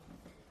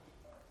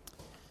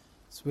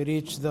As we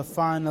reach the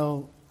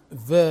final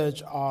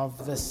verge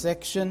of the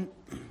section,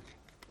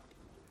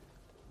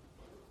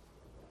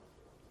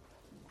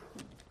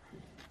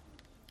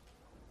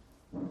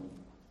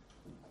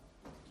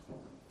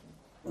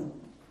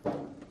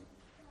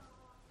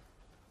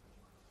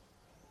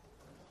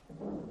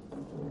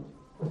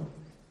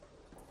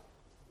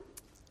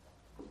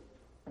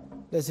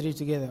 let's read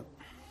together.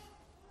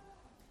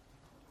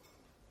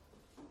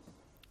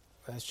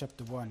 That's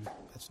chapter 1.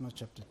 That's not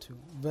chapter 2.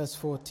 Verse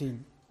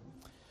 14.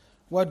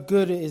 What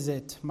good is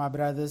it, my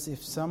brothers,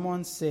 if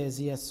someone says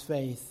he has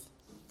faith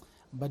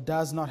but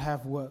does not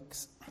have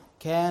works?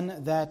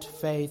 Can that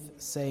faith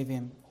save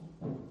him?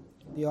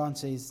 The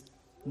answer is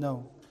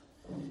no.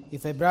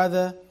 If a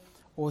brother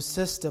or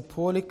sister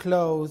poorly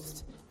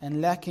clothed and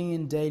lacking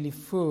in daily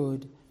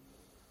food,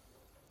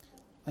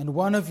 and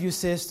one of you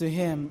says to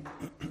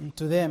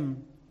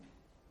them,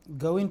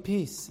 go in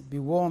peace, be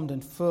warmed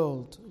and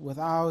filled,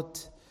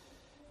 without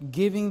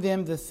giving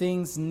them the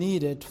things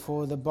needed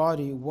for the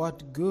body,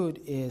 what good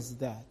is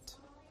that?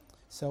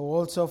 So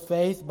also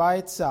faith by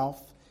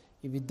itself,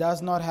 if it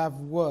does not have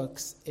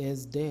works,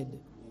 is dead.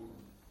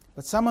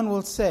 But someone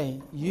will say,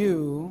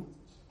 you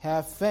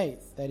have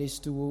faith, that is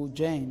to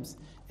James,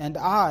 and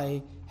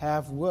I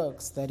have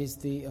works, that is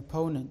the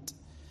opponent.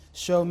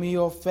 Show me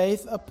your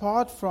faith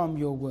apart from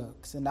your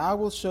works, and I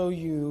will show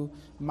you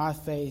my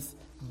faith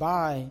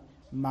by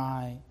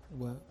my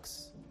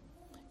works.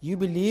 You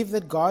believe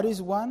that God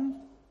is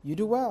one? You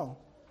do well.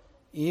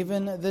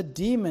 Even the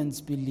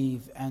demons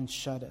believe and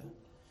shudder.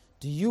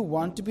 Do you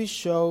want to be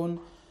shown,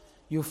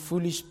 you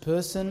foolish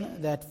person,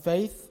 that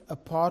faith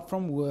apart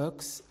from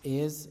works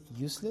is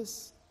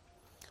useless?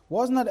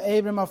 Was not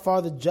Abraham our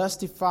father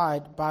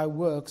justified by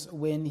works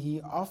when he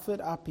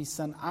offered up his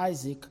son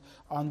Isaac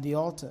on the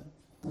altar?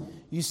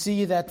 You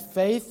see that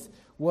faith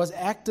was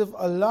active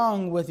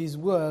along with his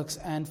works,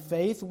 and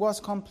faith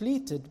was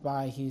completed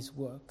by his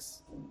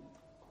works.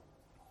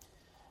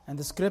 And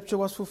the scripture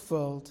was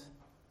fulfilled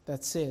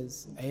that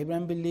says,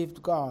 Abraham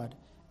believed God,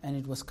 and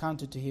it was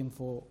counted to him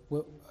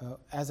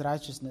as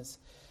righteousness,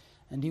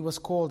 and he was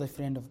called a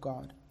friend of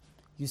God.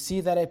 You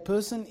see that a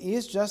person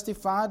is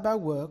justified by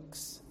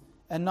works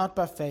and not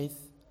by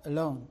faith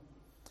alone.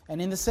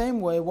 And in the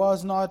same way,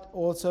 was not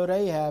also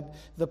Rahab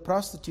the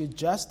prostitute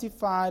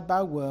justified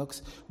by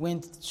works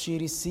when she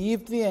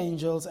received the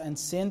angels and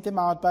sent them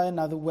out by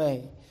another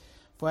way?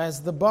 For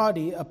as the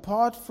body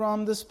apart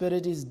from the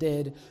spirit is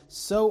dead,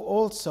 so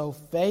also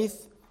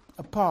faith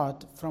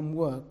apart from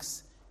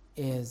works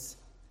is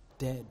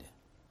dead.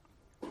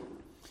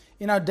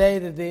 In our day,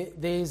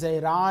 there is a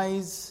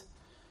rise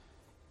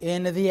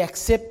in the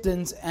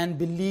acceptance and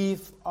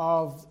belief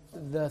of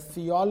the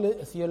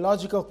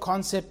theological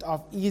concept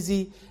of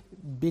easy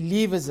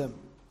believism.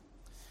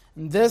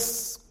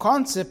 This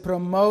concept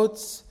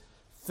promotes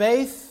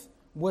faith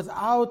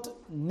without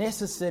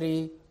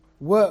necessary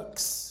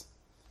works.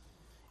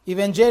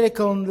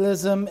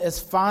 Evangelicalism is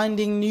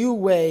finding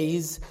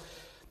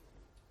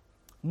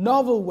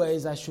novel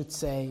ways, I should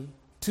say,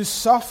 to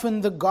soften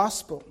the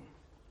gospel.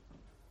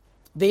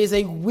 There is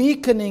a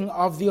weakening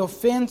of the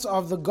offense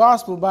of the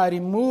gospel by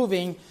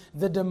removing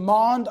the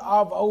demand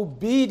of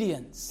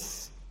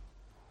obedience.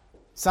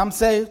 Some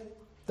say,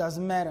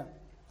 doesn't matter,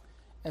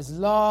 as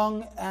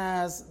long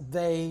as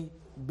they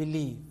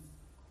believe.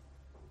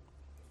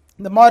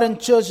 The modern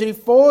church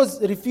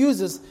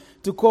refuses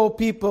to call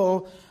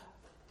people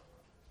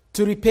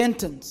to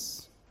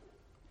repentance.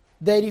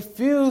 They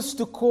refuse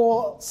to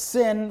call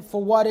sin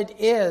for what it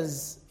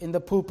is in the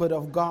pulpit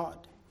of God.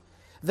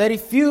 They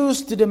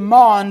refuse to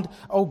demand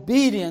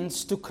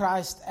obedience to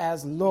Christ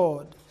as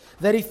Lord.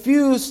 They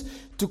refuse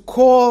to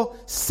call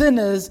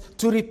sinners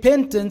to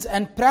repentance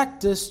and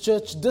practice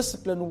church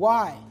discipline.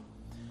 Why?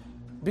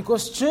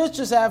 Because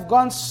churches have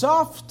gone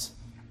soft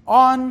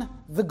on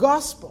the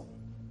gospel.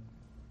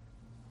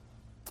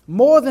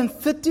 More than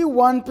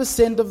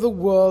 31% of the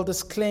world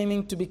is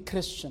claiming to be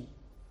Christian.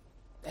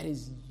 That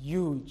is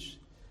huge.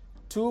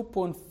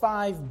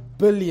 2.5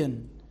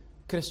 billion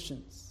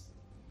Christians.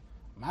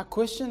 My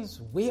question is,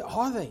 where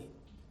are they? I'm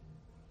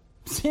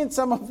seeing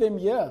some of them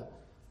here.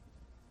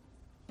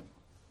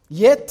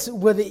 Yet,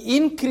 with the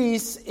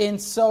increase in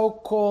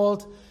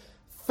so-called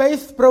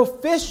faith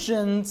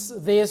professions,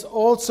 there's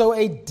also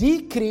a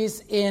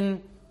decrease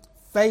in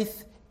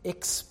faith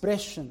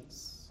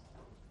expressions.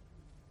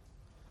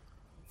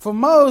 For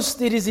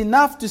most, it is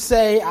enough to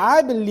say,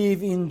 I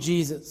believe in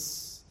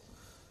Jesus.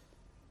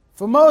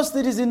 For most,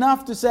 it is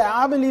enough to say,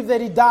 I believe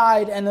that He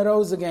died and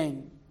arose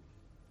again.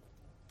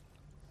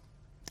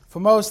 For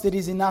most, it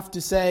is enough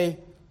to say,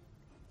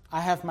 I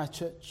have my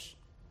church.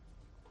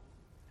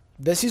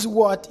 This is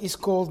what is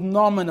called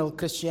nominal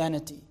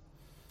Christianity.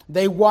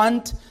 They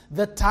want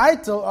the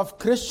title of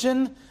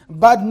Christian,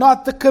 but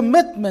not the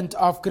commitment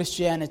of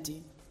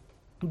Christianity.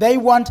 They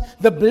want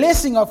the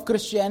blessing of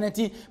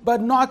Christianity,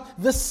 but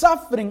not the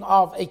suffering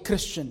of a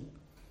Christian.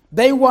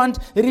 They want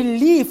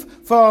relief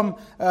from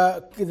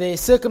their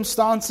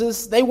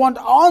circumstances. They want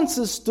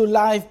answers to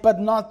life, but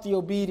not the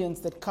obedience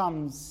that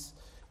comes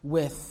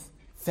with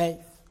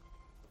faith.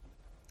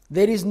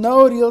 There is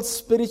no real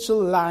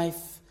spiritual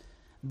life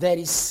that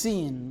is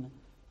seen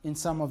in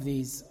some of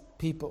these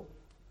people.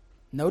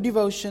 No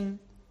devotion,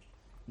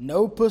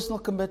 no personal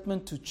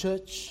commitment to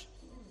church,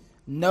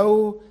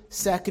 no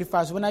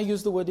sacrifice. When I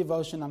use the word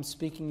devotion, I'm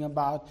speaking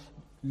about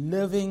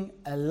living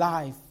a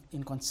life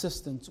in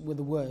consistence with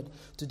the Word.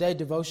 Today,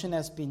 devotion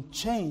has been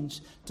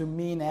changed to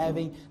mean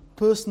having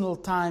personal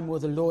time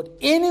with the Lord.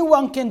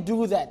 Anyone can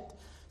do that.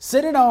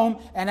 Sit at home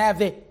and have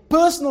their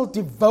personal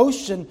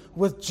devotion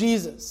with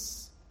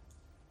Jesus.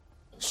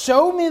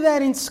 Show me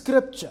that in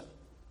Scripture.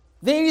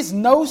 There is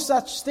no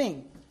such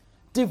thing.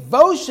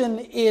 Devotion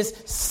is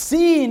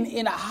seen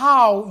in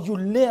how you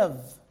live.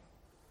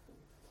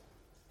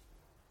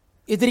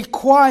 It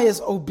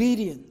requires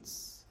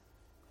obedience.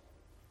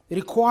 It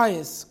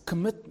requires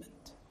commitment.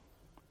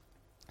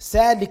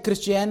 Sadly,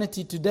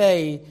 Christianity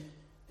today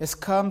has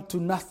come to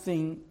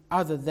nothing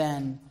other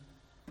than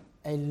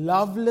a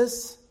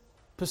loveless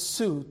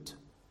pursuit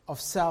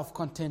of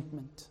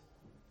self-contentment.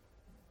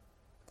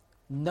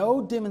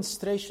 No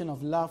demonstration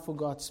of love for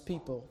God's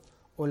people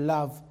or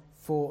love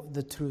for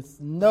the truth.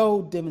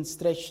 No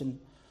demonstration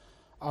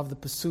of the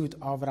pursuit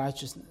of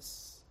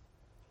righteousness.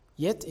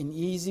 Yet in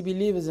easy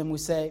believism we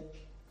say,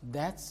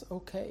 that's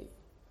okay.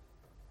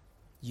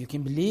 You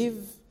can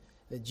believe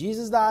that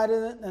Jesus died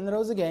and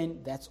rose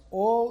again. That's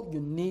all you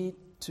need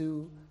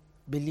to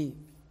believe.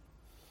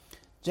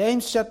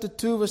 James chapter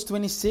 2 verse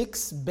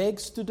 26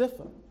 begs to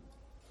differ.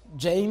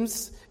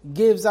 James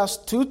gives us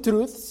two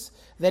truths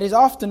that is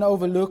often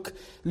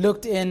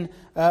overlooked in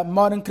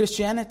modern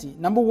Christianity.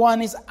 Number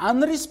one is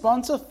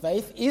unresponsive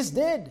faith is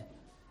dead.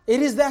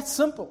 It is that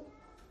simple.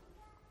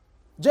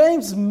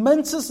 James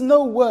minces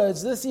no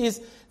words. This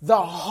is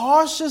the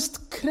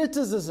harshest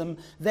criticism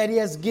that he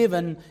has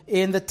given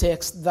in the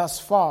text thus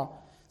far.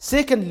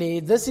 Secondly,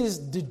 this is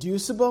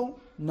deducible,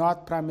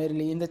 not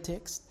primarily in the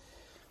text.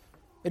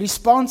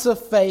 Responsive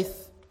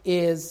faith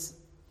is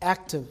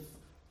active.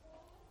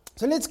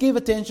 So let's give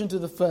attention to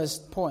the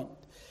first point.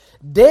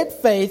 Dead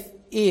faith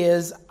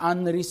is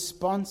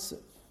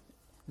unresponsive.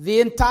 The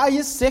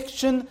entire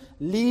section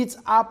leads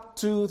up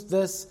to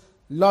this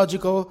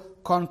logical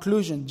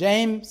conclusion.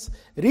 James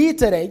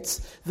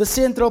reiterates the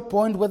central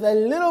point with a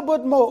little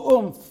bit more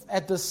oomph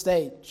at this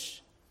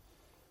stage.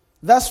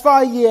 Thus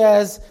far, he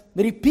has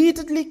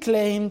repeatedly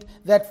claimed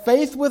that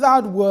faith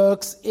without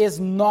works is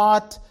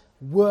not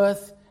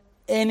worth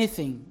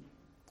anything.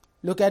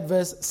 Look at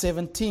verse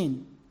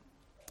 17.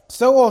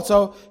 So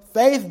also,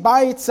 faith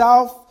by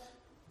itself,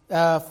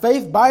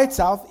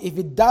 if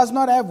it does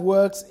not have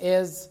works,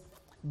 is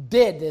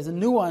dead. There's a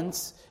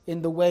nuance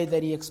in the way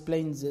that he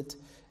explains it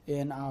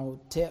in our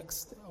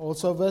text.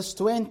 Also verse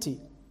 20.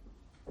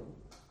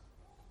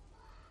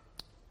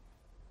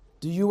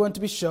 Do you want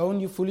to be shown,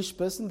 you foolish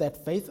person,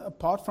 that faith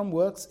apart from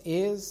works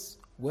is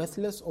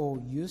worthless or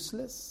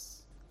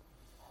useless?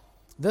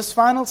 This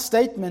final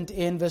statement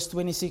in verse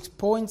 26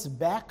 points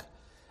back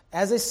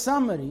as a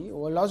summary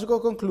or a logical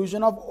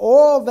conclusion of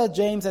all that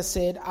James has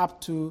said up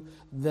to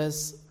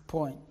this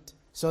point.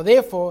 So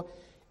therefore,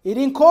 it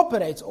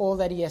incorporates all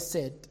that he has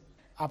said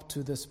up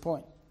to this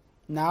point.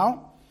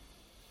 Now,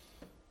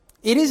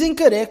 it is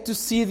incorrect to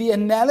see the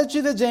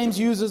analogy that James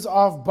uses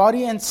of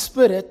body and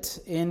spirit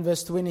in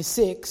verse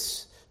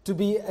 26 to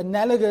be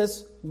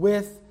analogous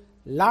with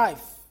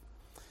life.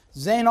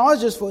 Zane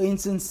Hodges, for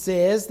instance,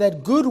 says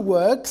that good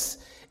works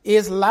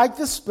is like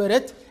the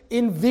spirit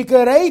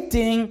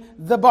invigorating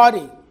the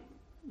body.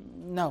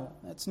 No,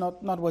 that's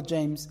not what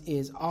James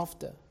is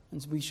after.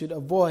 And we should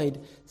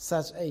avoid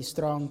such a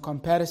strong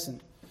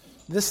comparison.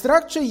 The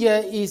structure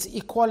here is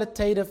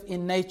equalitative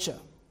in nature.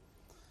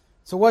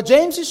 So what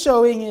James is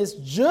showing is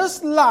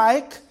just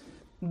like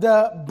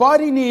the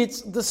body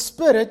needs the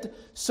spirit,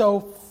 so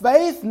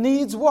faith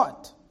needs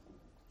what?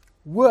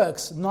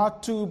 Works,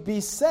 not to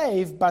be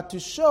saved, but to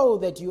show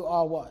that you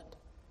are what?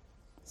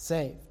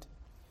 Saved.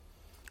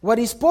 What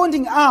he's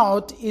pointing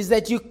out is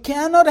that you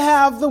cannot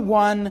have the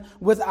one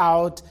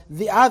without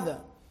the other.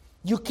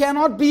 You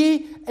cannot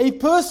be a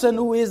person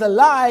who is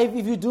alive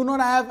if you do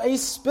not have a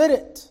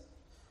spirit.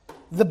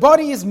 The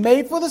body is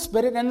made for the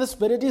spirit and the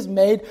spirit is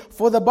made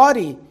for the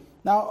body.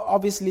 Now,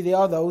 obviously, there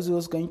are those who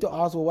are going to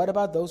ask, well, what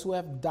about those who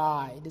have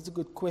died? It's a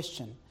good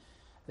question.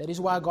 That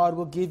is why God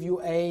will give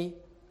you a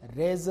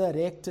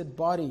resurrected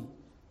body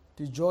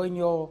to join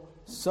your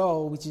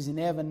soul, which is in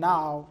heaven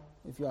now,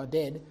 if you are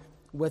dead,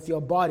 with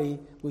your body,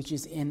 which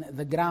is in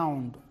the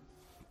ground.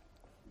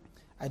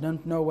 I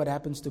don't know what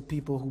happens to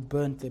people who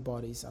burnt their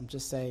bodies. I'm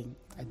just saying,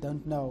 I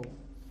don't know.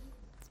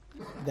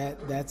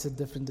 That's a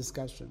different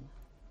discussion.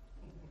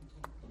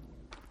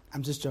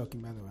 I'm just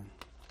joking, by the way.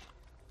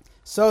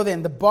 So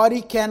then, the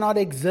body cannot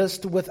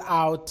exist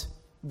without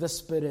the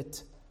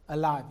spirit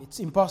alive. It's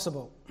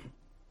impossible.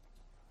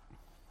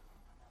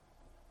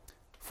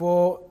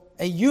 For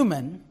a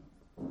human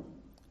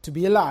to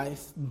be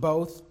alive,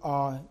 both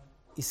are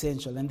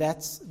essential. And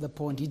that's the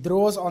point. He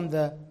draws on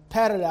the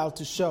parallel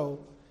to show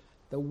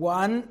the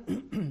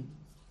one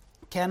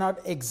cannot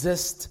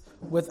exist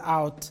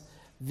without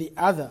the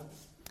other.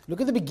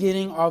 Look at the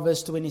beginning of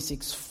verse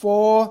 26.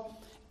 For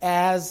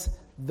as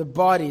the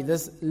body.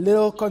 This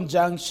little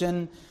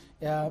conjunction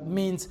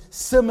means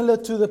similar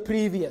to the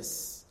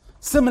previous,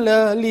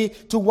 similarly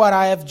to what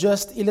I have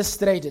just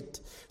illustrated.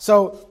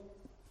 So,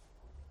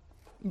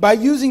 by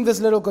using this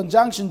little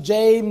conjunction,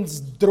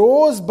 James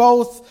draws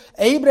both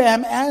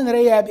Abraham and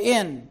Rahab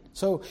in.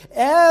 So,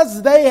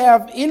 as they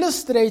have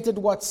illustrated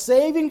what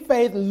saving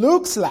faith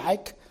looks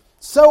like,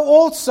 so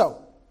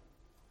also,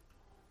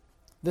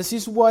 this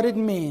is what it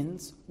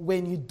means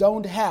when you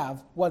don't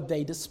have what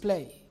they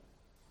display.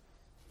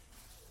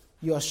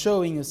 You are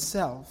showing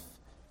yourself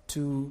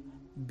to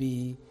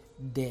be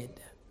dead.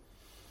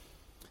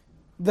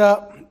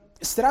 The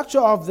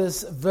structure of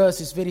this verse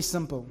is very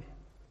simple.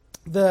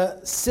 The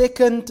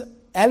second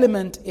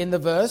element in the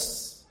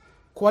verse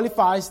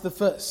qualifies the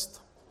first.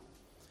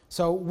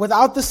 So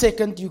without the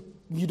second,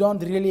 you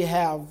don't really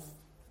have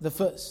the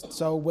first.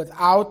 So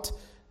without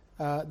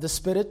the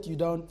Spirit, you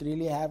don't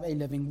really have a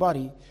living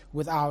body.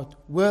 Without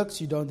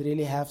works, you don't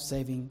really have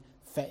saving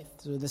faith.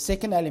 So the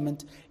second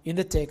element in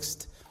the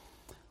text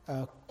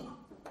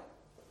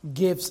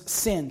gives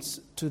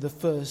sense to the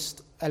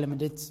first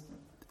element. It's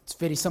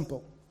very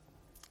simple.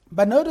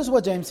 But notice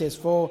what James says: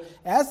 For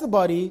as the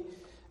body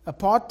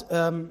apart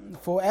from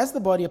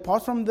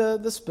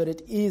the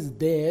Spirit is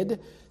dead,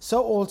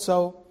 so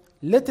also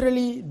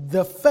literally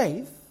the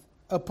faith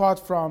apart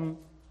from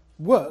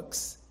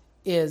works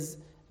is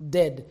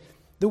dead.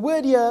 The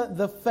word here,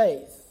 the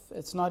faith,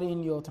 it's not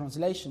in your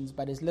translations,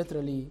 but it's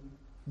literally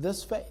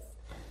this faith,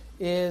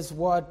 is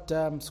what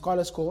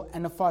scholars call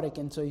anaphoric.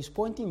 And so he's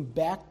pointing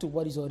back to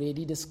what is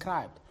already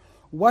described.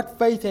 What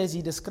faith has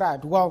he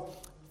described? Well,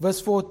 verse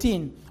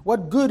 14,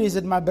 what good is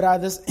it, my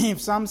brothers,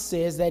 if some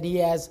says that he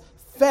has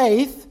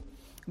faith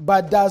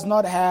but does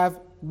not have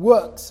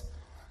works?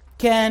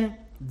 Can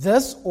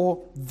this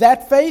or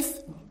that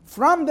faith?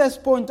 From this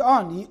point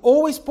on, he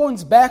always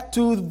points back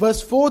to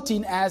verse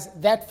 14 as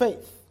that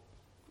faith.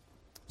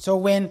 So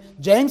when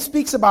James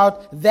speaks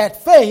about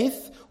that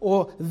faith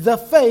or the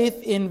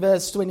faith in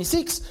verse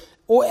 26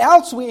 or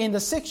elsewhere in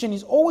the section,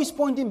 he's always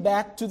pointing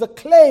back to the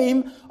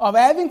claim of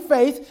having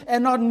faith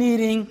and not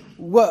needing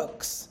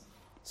works.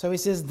 So he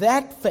says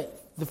that faith,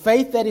 the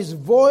faith that is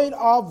void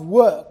of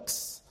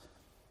works,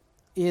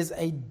 is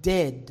a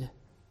dead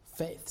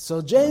faith.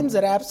 So James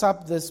wraps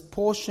up this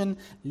portion,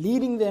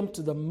 leading them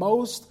to the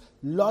most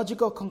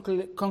logical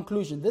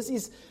conclusion. This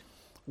is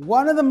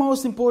one of the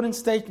most important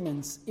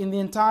statements in the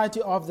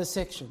entirety of the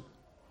section.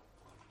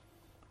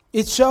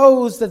 It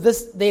shows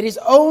that there is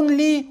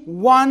only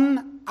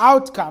one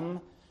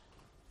outcome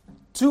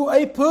to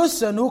a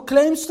person who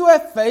claims to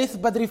have faith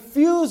but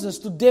refuses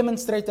to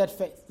demonstrate that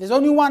faith. There's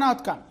only one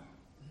outcome.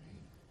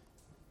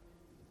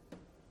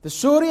 The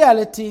sure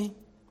reality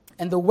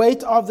and the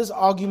weight of this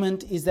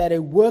argument is that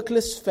a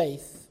workless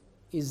faith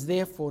is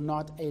therefore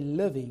not a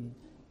living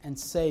and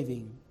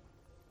saving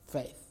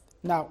faith.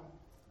 Now,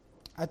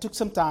 I took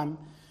some time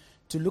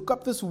to look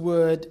up this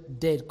word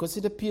dead because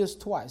it appears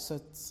twice, so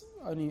it's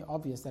only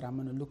obvious that I'm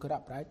going to look it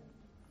up, right?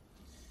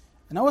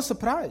 And I was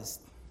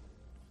surprised.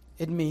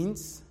 It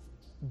means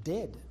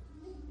dead,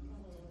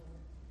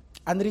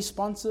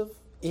 unresponsive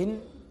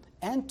in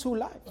and to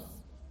life.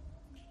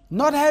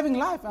 Not having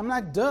life. I'm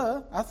like,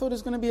 duh. I thought it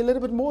was going to be a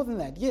little bit more than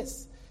that.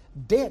 Yes,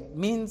 dead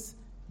means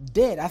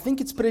dead. I think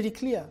it's pretty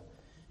clear.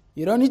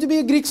 You don't need to be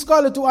a Greek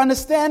scholar to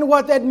understand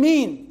what that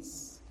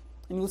means.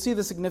 And we'll see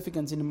the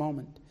significance in a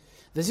moment.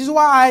 This is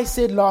why I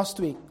said last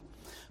week,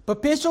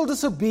 perpetual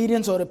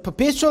disobedience or a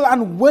perpetual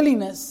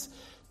unwillingness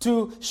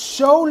to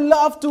show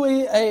love to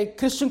a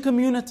Christian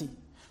community,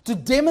 to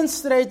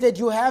demonstrate that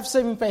you have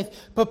saving faith.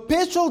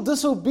 Perpetual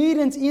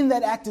disobedience in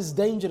that act is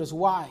dangerous.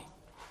 Why?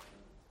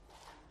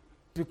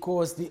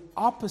 Because the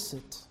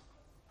opposite,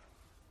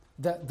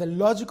 the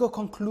logical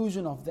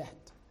conclusion of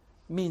that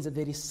means that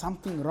there is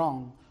something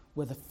wrong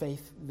with the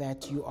faith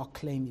that you are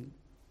claiming.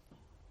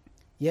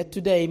 Yet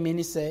today,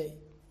 many say,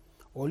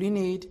 all you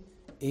need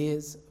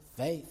is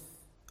faith.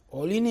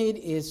 All you need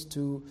is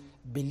to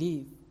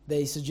believe.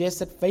 They suggest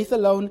that faith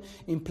alone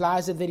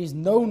implies that there is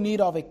no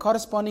need of a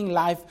corresponding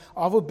life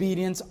of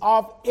obedience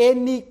of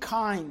any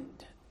kind.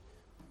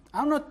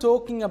 I'm not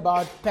talking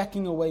about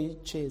packing away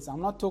chairs.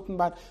 I'm not talking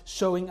about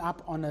showing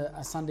up on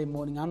a Sunday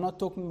morning. I'm not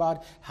talking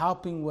about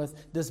helping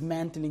with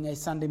dismantling a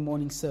Sunday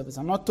morning service.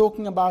 I'm not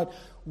talking about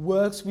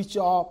works which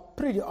are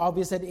pretty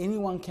obvious that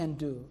anyone can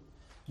do.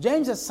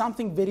 James has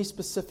something very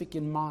specific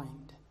in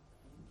mind.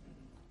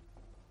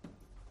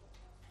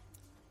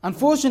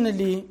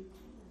 Unfortunately,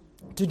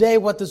 today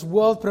what this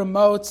world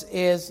promotes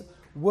is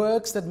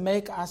works that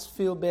make us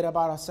feel better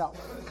about ourselves.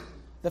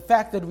 The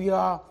fact that we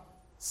are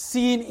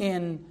seen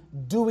in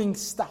doing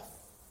stuff,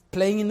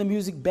 playing in the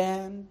music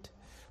band,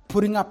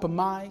 putting up a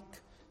mic,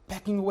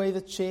 packing away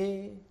the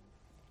chair.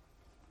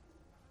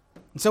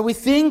 And so we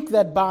think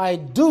that by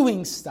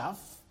doing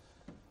stuff,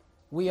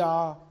 we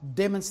are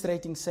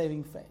demonstrating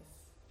saving faith.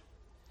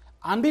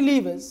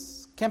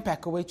 Unbelievers can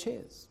pack away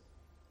chairs.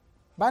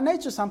 By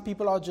nature, some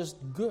people are just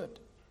good.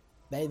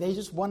 They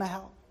just want to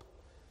help.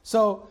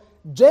 So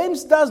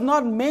James does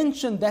not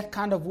mention that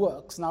kind of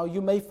works. Now,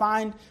 you may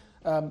find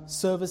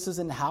services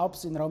and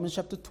helps in Romans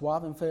chapter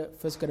 12 and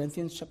 1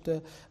 Corinthians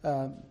chapter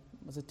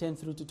 10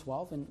 through to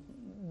 12. And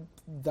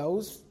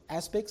those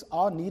aspects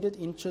are needed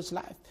in church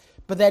life.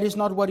 But that is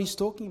not what he's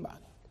talking about.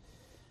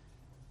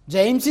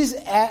 James is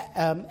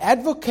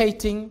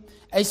advocating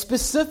a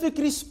specific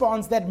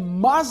response that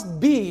must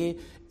be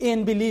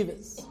in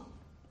believers.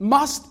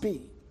 Must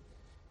be.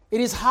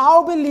 It is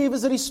how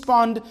believers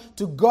respond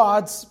to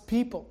God's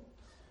people.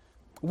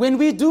 When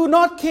we do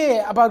not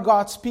care about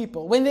God's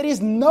people, when there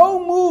is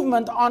no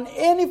movement on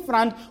any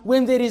front,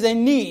 when there is a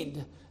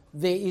need,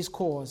 there is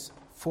cause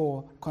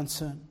for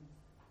concern.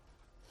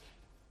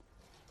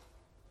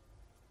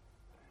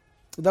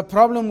 The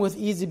problem with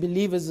easy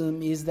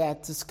believism is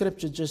that the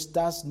scripture just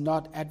does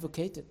not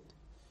advocate it.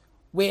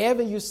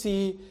 Wherever you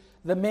see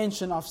the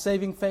mention of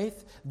saving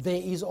faith,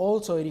 there is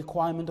also a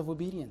requirement of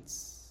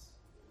obedience.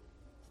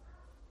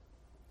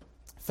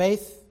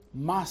 Faith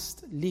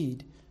must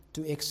lead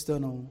to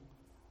external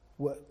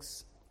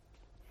works.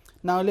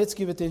 Now let's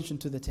give attention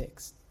to the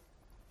text.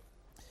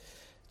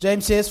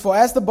 James says, "For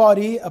as the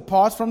body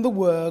apart from the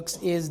works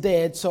is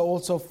dead, so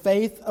also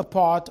faith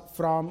apart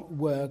from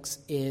works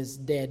is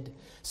dead."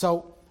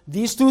 So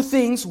these two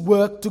things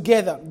work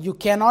together. You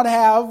cannot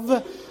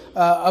have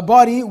a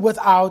body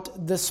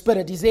without the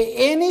spirit. Is there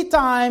any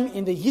time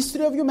in the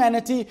history of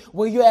humanity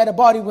where you had a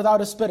body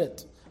without a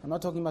spirit? I'm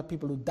not talking about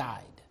people who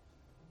died.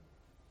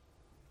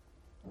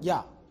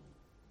 Yeah.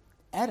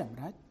 Adam,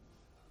 right?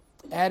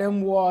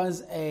 Adam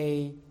was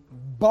a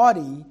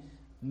body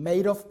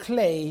made of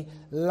clay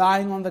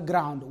lying on the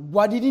ground.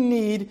 What did he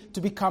need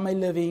to become a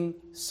living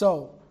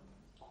soul?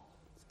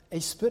 A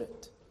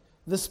spirit.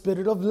 The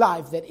spirit of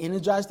life that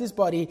energized his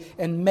body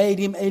and made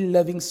him a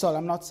living soul.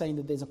 I'm not saying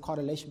that there's a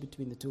correlation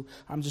between the two.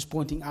 I'm just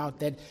pointing out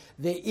that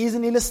there is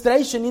an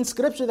illustration in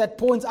Scripture that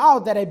points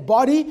out that a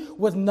body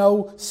with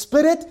no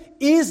spirit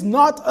is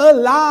not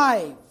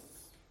alive.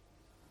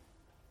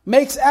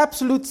 Makes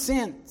absolute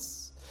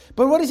sense.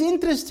 But what is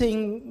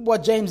interesting,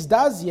 what James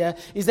does here,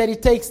 is that he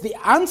takes the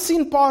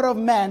unseen part of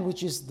man,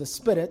 which is the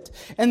spirit,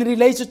 and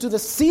relates it to the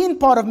seen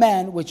part of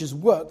man, which is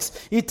works.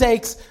 He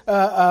takes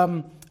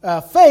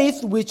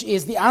faith, which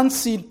is the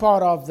unseen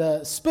part of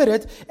the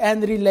spirit,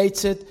 and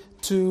relates it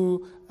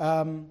to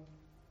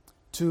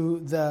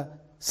the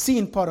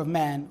seen part of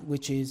man,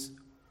 which is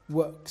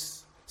works.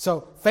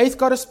 So faith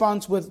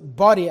corresponds with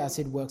body, I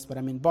said works, but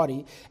I mean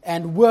body,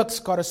 and works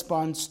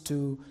corresponds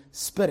to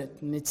spirit.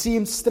 And it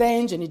seems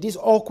strange and it is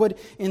awkward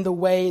in the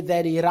way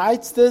that he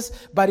writes this,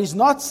 but he's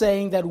not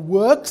saying that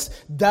works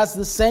does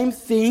the same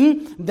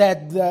thing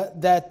that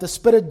the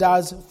spirit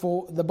does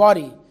for the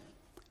body.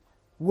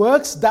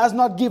 Works does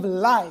not give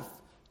life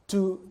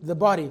to the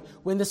body.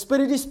 When the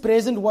spirit is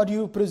present, what do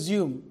you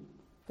presume?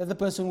 That the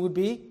person would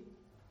be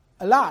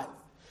alive.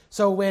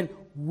 So when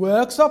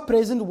works are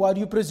present, what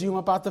do you presume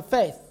about the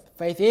faith?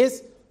 Faith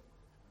is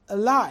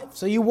alive.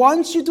 So he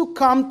wants you to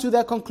come to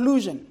that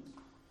conclusion.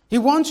 He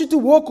wants you to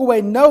walk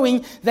away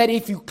knowing that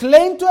if you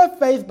claim to have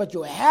faith but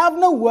you have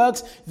no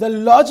works, the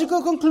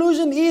logical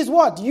conclusion is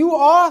what? You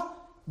are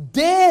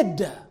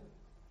dead.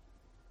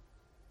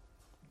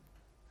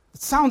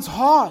 It sounds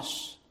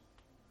harsh.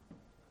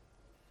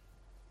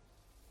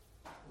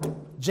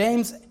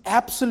 James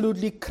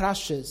absolutely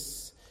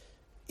crushes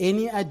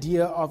any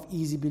idea of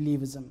easy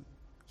believism.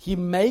 He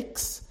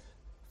makes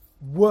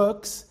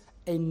works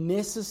a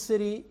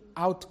necessary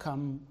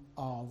outcome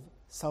of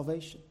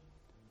salvation.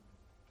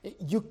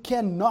 You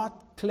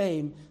cannot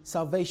claim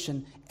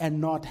salvation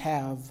and not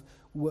have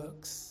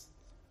works.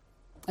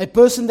 A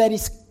person that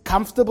is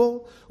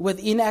comfortable with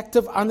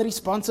inactive,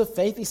 unresponsive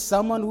faith is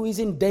someone who is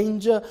in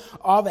danger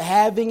of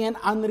having an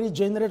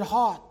unregenerate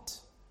heart.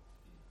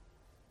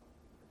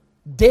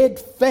 Dead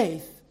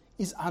faith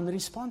is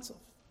unresponsive.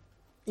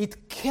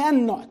 It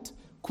cannot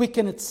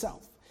quicken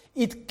itself.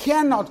 It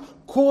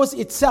cannot cause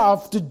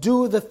itself to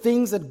do the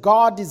things that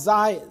God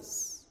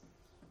desires.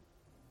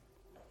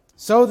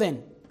 So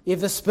then,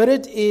 if the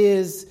spirit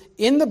is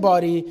in the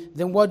body,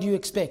 then what do you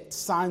expect?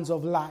 Signs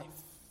of life.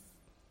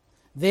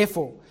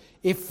 Therefore,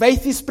 if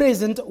faith is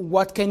present,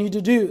 what can you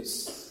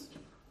deduce?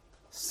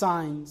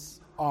 Signs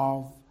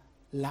of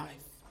life.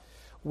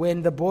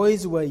 When the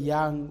boys were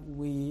young,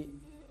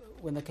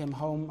 when they came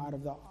home out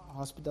of the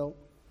hospital,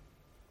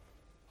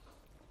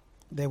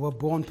 they were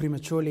born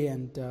prematurely,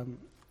 and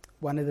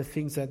one of the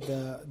things that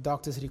the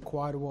doctors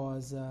required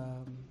was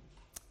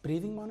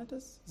breathing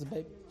monitors,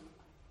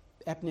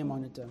 apnea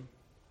monitor.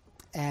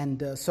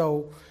 And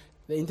so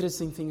the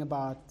interesting thing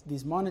about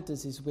these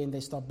monitors is when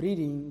they stop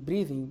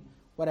breathing,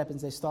 what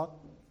happens? They start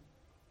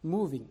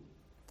moving.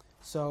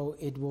 So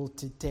it will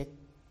detect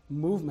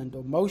movement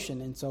or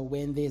motion. And so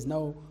when there's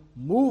no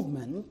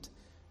movement,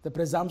 the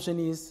presumption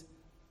is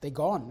they're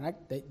gone, right?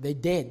 They're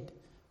dead.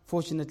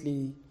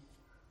 Fortunately,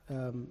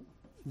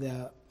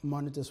 the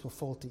monitors were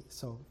faulty,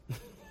 so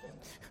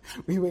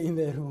we were in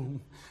their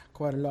room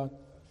quite a lot.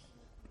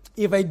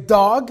 If a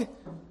dog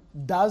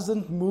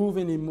doesn't move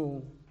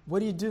anymore, what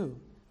do?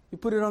 You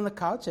put it on the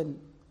couch and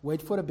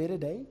wait for a better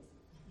day?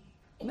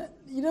 No,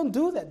 you don't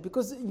do that,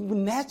 because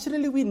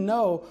naturally we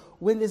know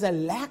when there's a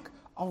lack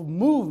of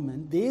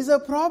movement, there is a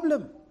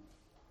problem.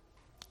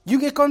 You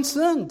get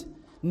concerned.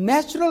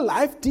 Natural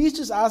life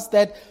teaches us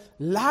that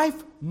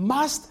life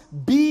must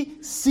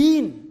be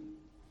seen.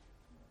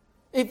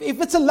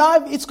 If it's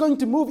alive, it's going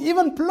to move.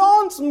 Even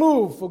plants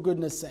move, for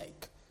goodness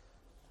sake.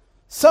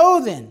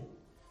 So then,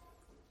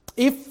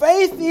 if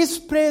faith is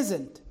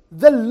present,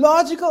 the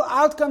logical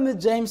outcome that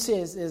James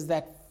says is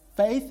that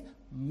faith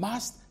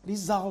must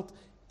result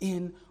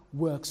in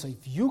works. So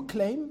if you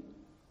claim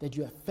that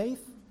you have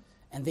faith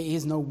and there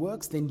is no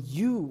works, then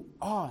you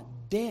are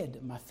dead,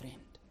 my friend.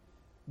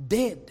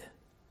 Dead.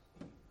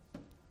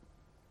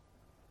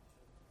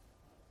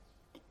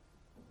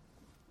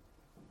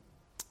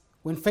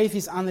 When faith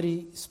is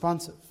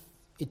unresponsive,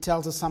 it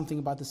tells us something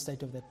about the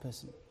state of that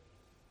person.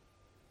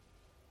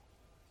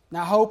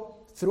 Now, I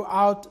hope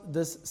throughout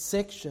this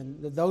section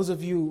that those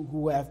of you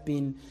who have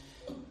been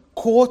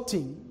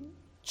courting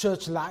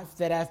church life,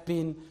 that have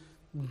been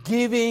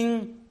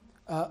giving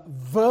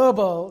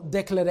verbal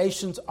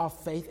declarations of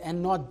faith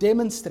and not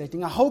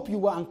demonstrating, I hope you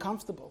were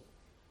uncomfortable,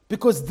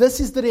 because this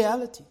is the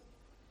reality.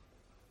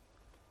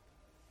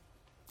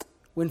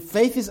 When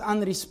faith is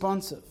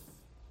unresponsive,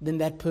 then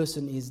that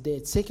person is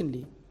dead.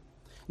 Secondly,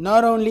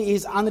 not only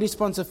is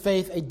unresponsive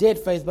faith a dead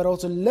faith, but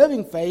also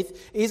living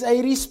faith is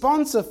a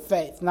responsive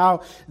faith.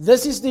 Now,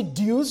 this is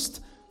deduced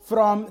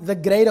from the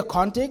greater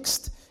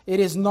context. It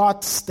is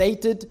not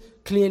stated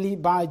clearly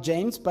by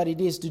James, but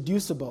it is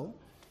deducible.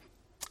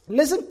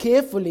 Listen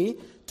carefully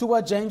to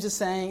what James is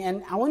saying,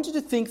 and I want you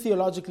to think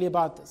theologically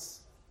about this.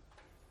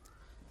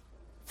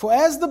 For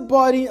as the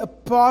body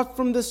apart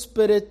from the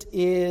spirit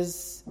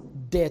is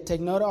dead,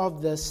 take note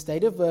of the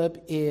stative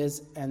verb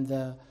is and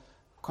the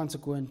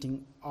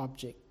consequenting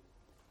object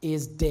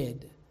is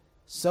dead.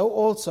 So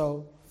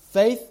also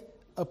faith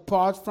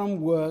apart from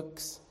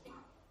works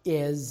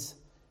is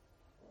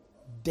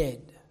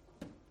dead.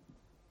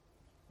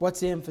 What's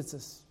the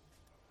emphasis?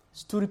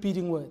 It's two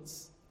repeating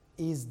words.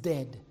 Is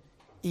dead.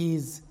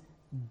 Is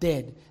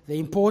dead. The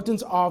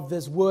importance of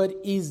this word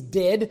is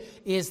dead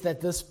is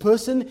that this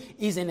person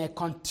is in a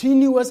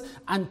continuous,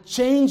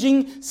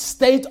 unchanging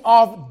state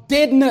of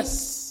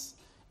deadness.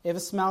 Ever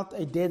smelled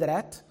a dead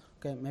rat?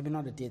 Okay, maybe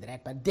not a dead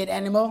rat, but a dead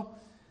animal.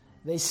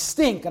 They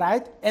stink,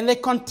 right? And they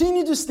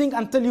continue to stink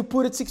until you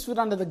put it 6 feet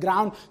under the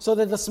ground so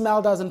that the smell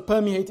doesn't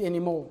permeate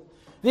anymore.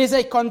 There's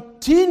a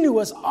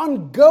continuous,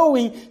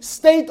 ongoing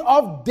state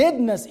of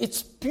deadness.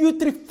 It's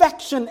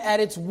putrefaction at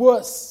its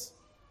worst.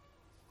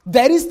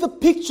 That is the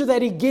picture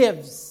that he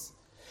gives.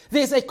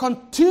 There's a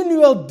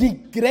continual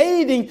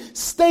degrading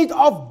state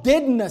of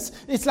deadness.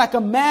 It's like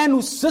a man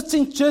who sits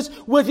in church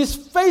with his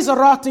face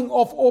rotting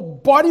off or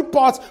body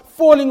parts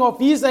falling off.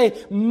 He's a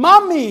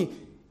mummy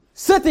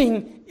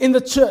sitting in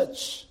the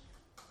church,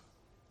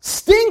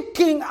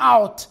 stinking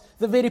out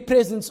the very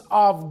presence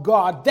of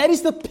God. That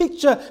is the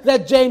picture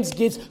that James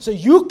gives. So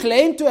you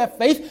claim to have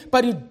faith,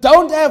 but you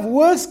don't have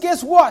works.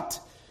 Guess what?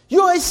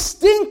 You're a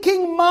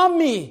stinking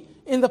mummy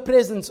in the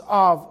presence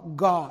of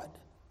God.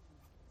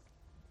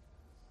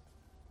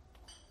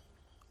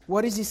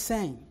 What is he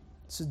saying?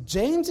 So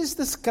James is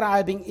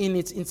describing in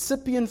its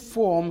incipient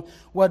form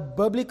what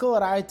biblical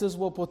writers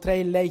will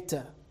portray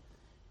later.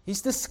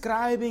 He's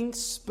describing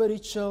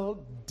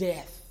spiritual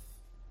death.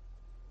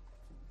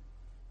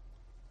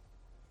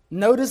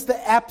 Notice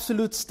the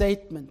absolute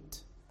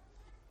statement.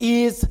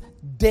 Is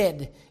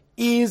dead.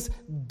 Is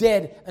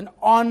dead. An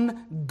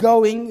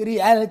ongoing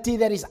reality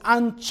that is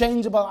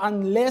unchangeable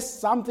unless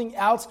something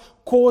else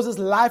causes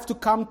life to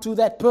come to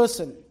that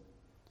person.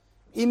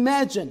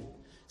 Imagine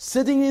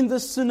sitting in the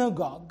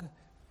synagogue,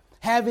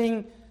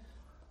 having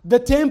the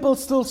temple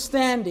still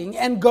standing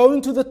and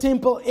going to the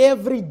temple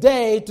every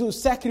day to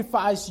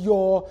sacrifice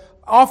your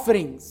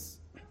offerings.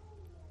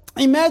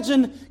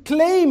 Imagine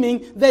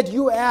claiming that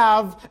you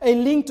have a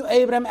link to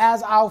Abraham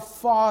as our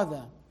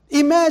father.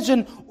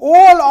 Imagine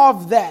all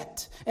of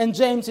that. And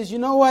James says, you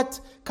know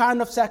what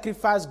kind of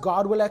sacrifice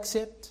God will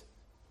accept?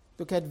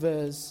 Look at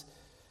verse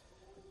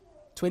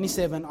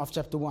 27 of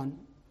chapter 1.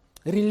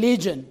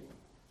 Religion.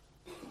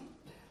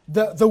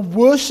 The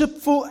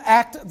worshipful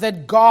act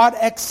that God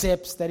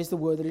accepts, that is the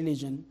word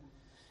religion,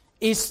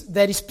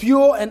 that is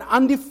pure and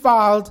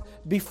undefiled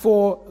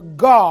before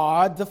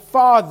God, the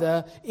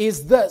Father,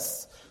 is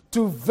this: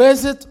 to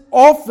visit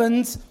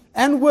orphans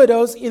and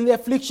widows in their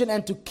affliction,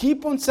 and to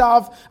keep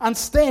oneself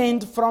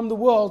unstained from the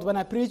world. When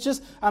I preach this,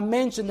 I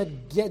mentioned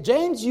that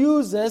James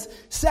uses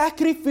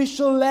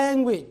sacrificial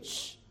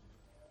language.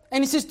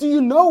 And he says, do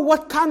you know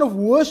what kind of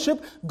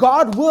worship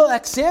God will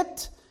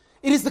accept?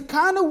 It is the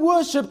kind of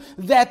worship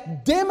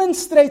that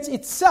demonstrates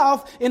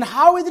itself in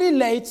how it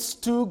relates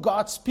to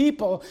God's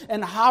people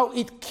and how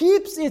it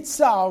keeps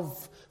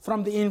itself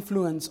from the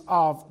influence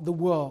of the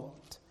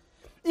world.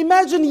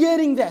 Imagine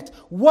hearing that.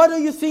 What are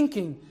you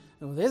thinking?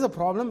 Oh, there's a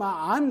problem.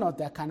 I'm not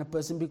that kind of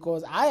person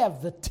because I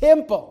have the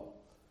temple.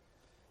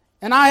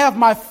 And I have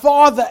my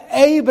father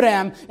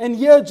Abraham. And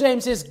here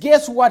James says,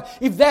 guess what?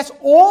 If that's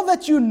all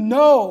that you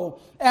know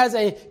as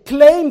a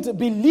claimed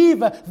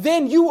believer,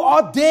 then you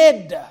are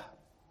dead.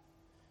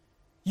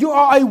 You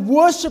are a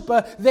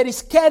worshiper that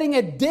is carrying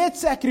a dead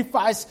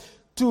sacrifice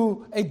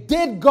to a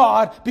dead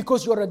God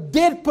because you're a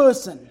dead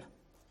person.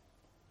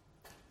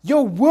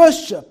 Your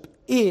worship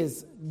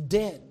is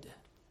dead.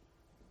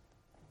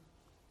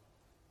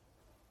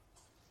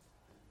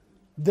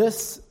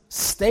 This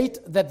state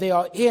that they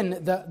are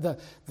in,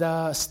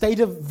 the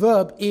stative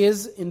verb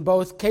is, in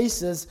both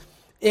cases,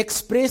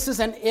 expresses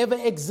an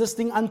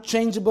ever-existing,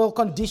 unchangeable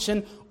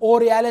condition or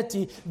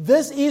reality.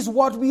 This is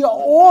what we are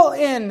all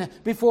in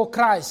before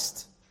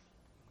Christ.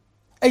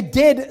 A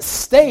dead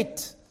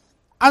state,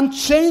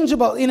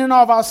 unchangeable in and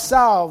of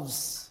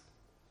ourselves.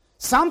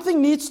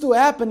 Something needs to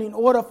happen in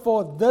order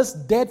for this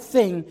dead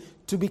thing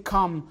to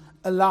become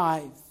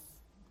alive.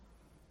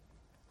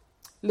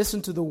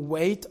 Listen to the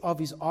weight of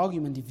his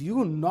argument. If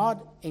you are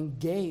not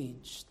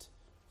engaged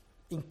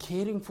in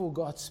caring for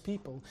God's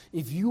people,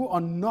 if you are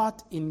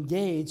not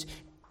engaged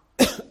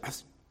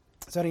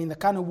in the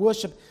kind of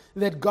worship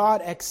that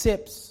God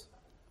accepts,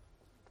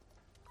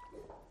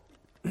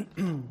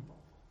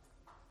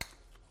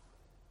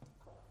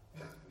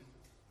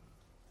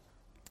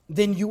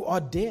 then you are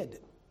dead.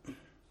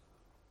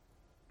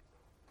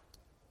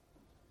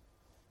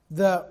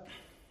 The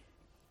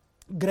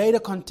greater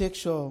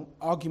contextual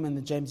argument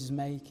that James is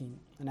making,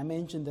 and I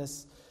mentioned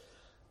this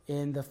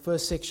in the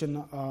first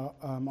section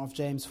of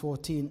James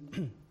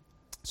 14,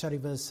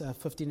 verse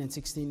 15 and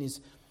 16,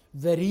 is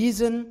the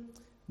reason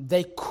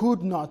they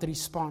could not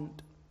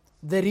respond,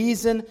 the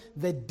reason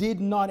they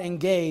did not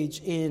engage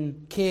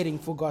in caring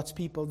for God's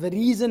people, the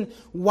reason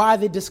why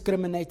they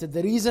discriminated,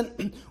 the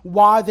reason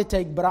why they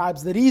take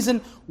bribes, the reason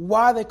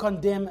why they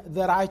condemn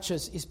the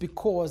righteous is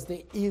because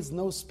there is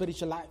no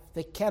spiritual life.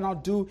 They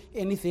cannot do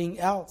anything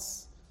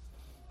else.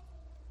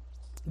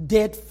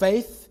 Dead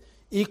faith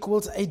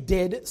equals a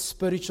dead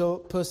spiritual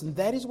person.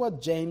 That is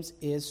what James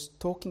is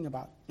talking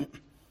about.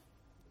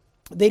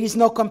 There is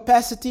no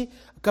capacity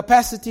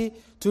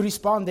to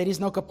respond. There is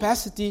no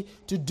capacity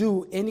to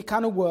do any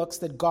kind of works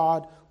that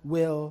God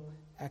will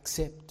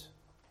accept.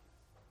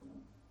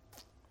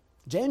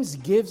 James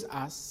gives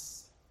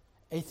us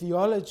a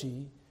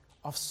theology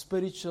of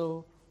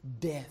spiritual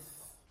death.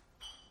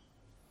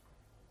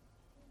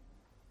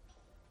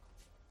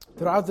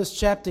 Throughout this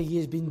chapter, he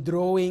has been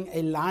drawing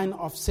a line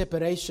of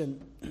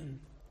separation.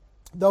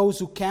 Those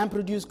who can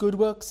produce good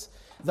works,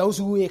 those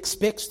who he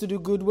expects to do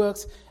good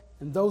works,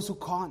 and those who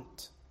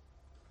can't.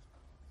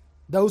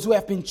 Those who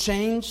have been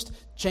changed,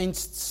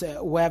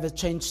 who have a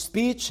changed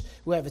speech,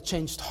 who have a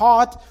changed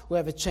heart, who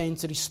have a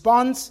changed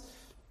response,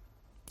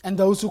 and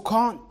those who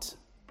can't.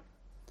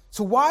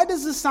 So why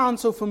does this sound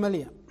so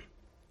familiar?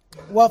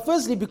 Well,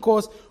 firstly,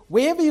 because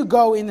wherever you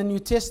go in the New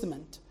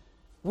Testament,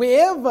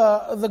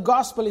 wherever the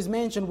gospel is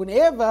mentioned,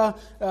 whenever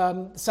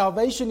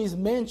salvation is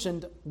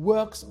mentioned,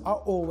 works are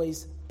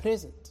always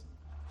present.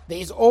 There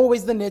is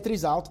always the net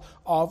result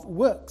of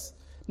works.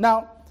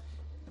 Now,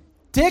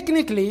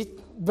 technically,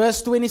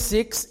 verse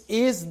 26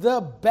 is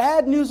the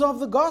bad news of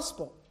the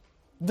gospel.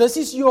 This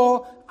is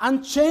your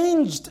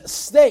unchanged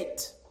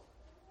state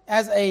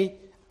as an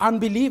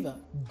unbeliever,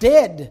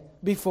 dead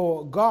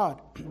before God.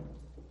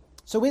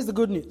 So where's the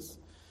good news?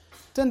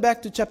 Turn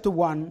back to chapter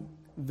 1,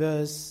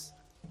 verse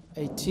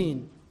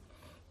 18.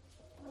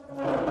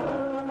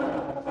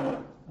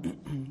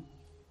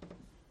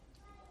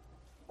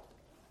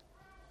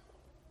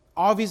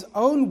 Of his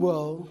own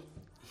will,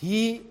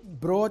 he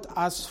brought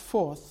us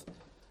forth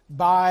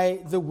by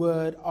the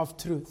word of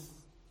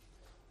truth,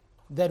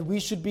 that we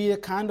should be a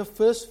kind of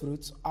first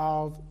fruits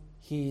of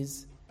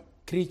his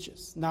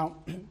creatures. Now,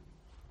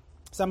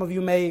 some of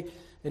you may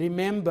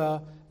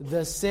remember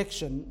the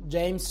section.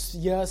 James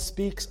here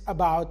speaks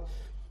about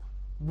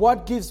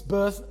what gives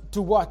birth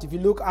to what. If you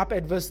look up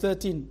at verse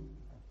 13,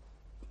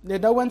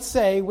 let no one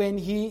say when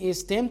he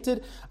is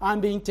tempted, I'm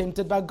being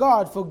tempted by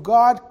God. For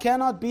God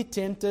cannot be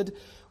tempted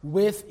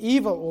with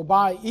evil or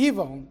by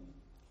evil.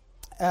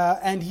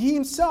 And he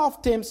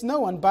himself tempts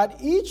no one. But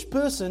each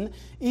person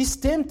is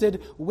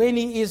tempted when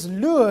he is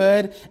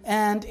lured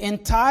and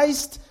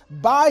enticed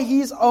by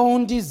his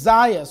own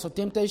desire. So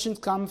temptations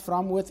come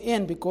from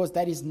within because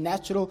that is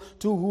natural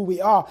to who we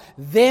are.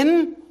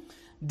 Then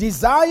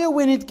desire,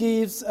 when it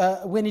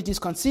is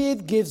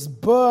conceived, gives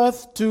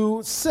birth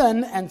to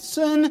sin, and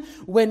sin,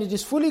 when it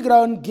is fully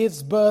grown,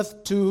 gives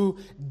birth to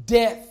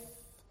death.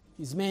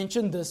 He's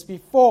mentioned this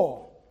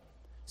before.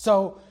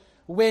 So,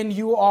 when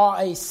you are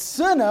a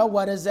sinner,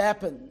 what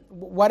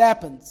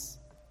happens?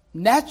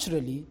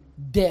 Naturally,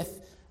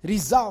 death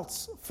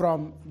results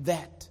from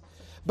that.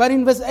 But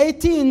in verse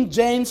 18,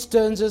 James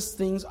turns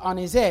things on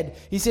his head.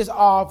 He says,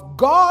 of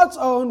God's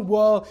own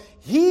will,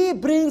 he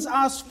brings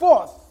us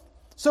forth.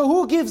 So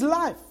who gives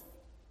life?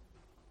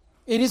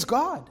 It is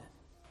God.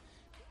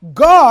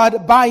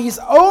 God, by his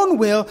own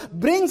will,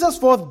 brings us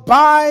forth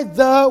by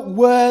the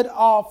word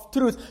of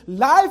truth.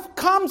 Life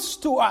comes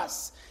to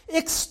us,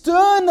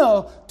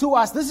 external to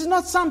us. This is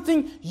not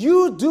something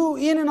you do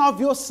in and of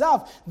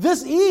yourself.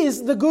 This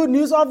is the good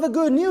news of the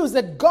good news,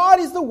 that God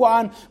is the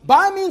one,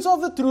 by means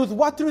of the truth.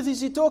 What truth is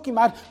he talking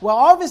about? Well,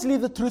 obviously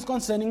the truth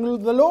concerning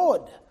the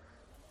Lord.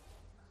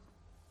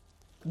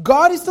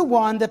 God is the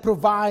one that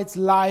provides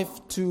life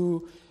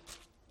to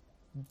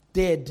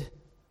dead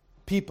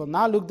people.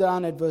 Now look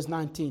down at verse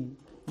 19.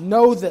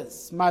 Know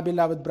this, my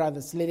beloved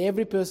brothers. Let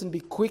every person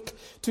be quick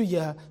to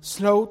hear,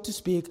 slow to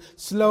speak,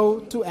 slow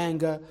to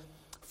anger.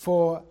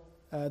 For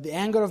the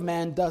anger of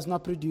man does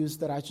not produce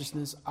the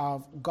righteousness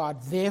of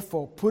God.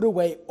 Therefore, put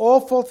away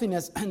all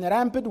filthiness and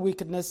rampant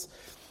wickedness,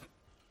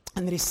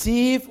 and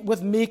receive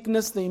with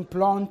meekness the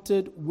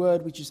implanted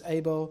word which is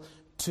able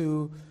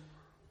to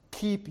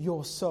keep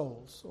your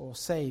souls or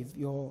save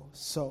your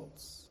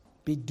souls.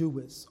 Be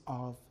doers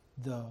of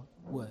the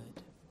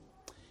word.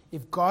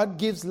 If God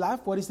gives life,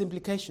 what is the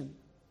implication?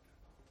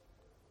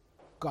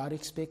 God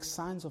expects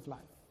signs of life.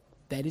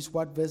 That is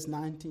what verse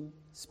 19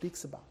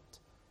 speaks about.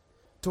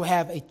 To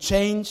have a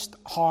changed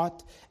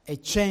heart, a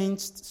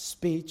changed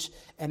speech,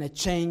 and a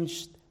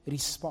changed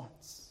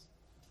response.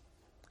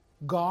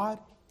 God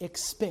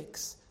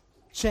expects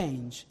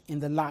change in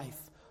the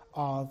life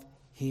of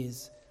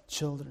His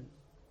children.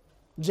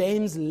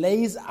 James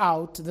lays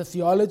out the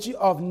theology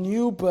of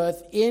new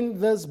birth in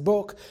this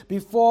book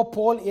before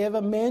Paul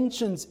ever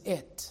mentions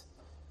it.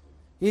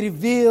 He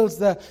reveals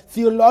the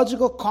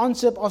theological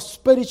concept of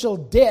spiritual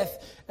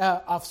death,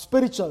 of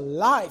spiritual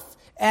life,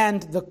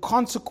 and the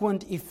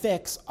consequent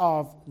effects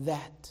of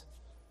that.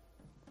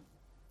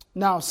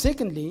 Now,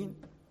 secondly,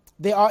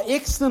 there are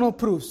external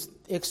proofs,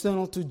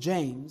 external to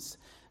James,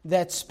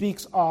 that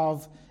speaks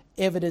of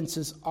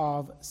evidences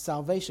of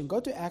salvation. Go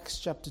to Acts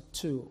chapter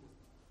 2.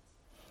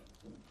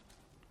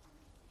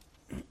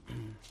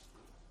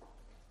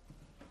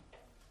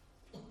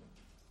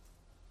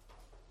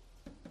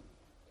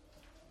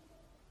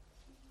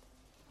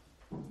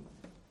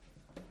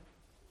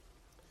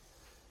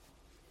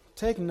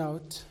 Take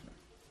note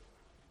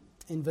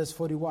in verse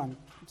 41.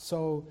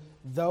 So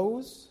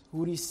those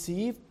who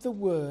received the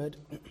word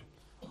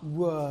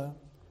were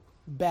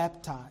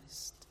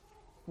baptized.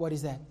 What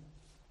is that?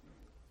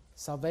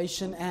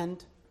 Salvation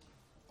and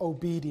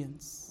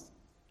obedience.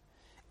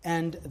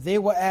 And there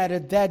were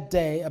added that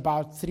day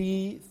about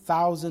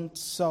 3,000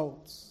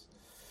 souls.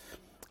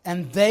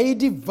 And they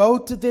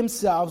devoted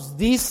themselves,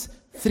 these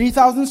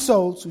 3,000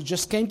 souls who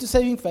just came to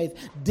saving faith,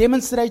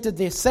 demonstrated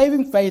their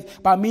saving faith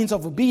by means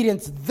of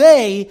obedience.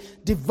 They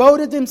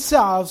devoted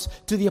themselves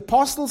to the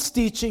apostles'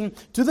 teaching,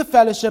 to the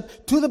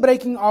fellowship, to the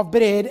breaking of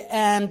bread,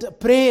 and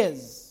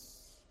prayers.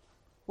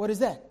 What is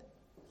that?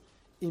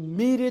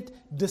 Immediate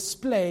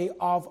display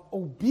of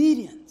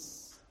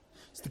obedience.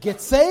 So to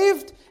get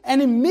saved,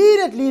 and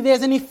immediately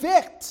there's an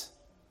effect.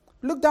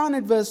 Look down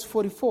at verse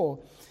 44.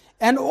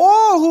 And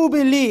all who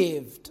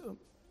believed,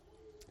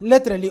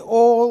 literally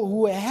all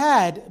who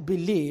had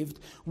believed,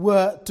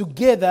 were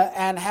together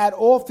and had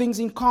all things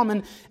in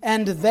common,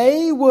 and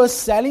they were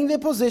selling their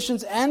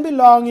possessions and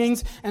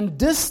belongings and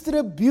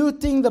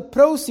distributing the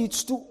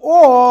proceeds to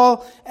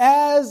all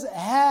as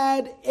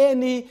had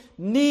any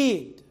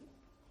need.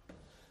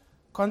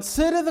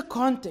 Consider the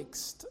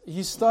context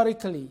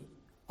historically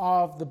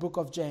of the book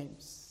of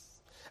James.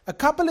 A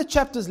couple of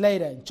chapters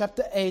later, in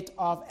chapter 8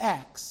 of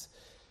Acts,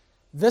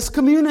 this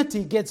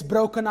community gets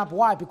broken up.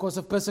 Why? Because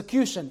of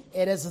persecution.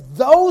 It is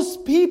those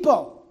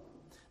people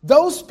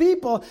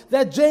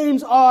that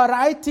James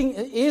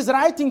is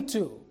writing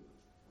to.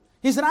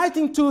 He's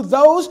writing to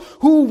those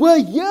who were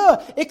here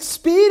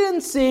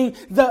experiencing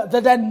the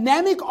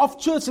dynamic of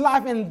church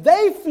life, and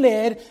they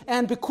fled,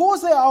 and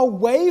because they are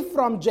away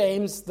from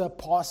James, the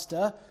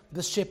pastor,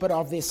 the shepherd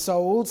of their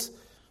souls,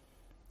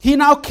 he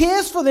now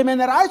cares for them and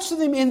writes to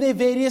them in their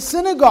various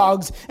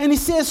synagogues, and he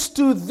says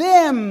to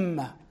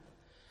them,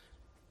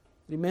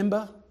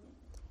 remember,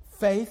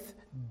 faith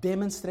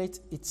demonstrates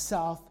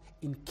itself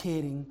in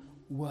caring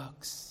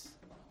works.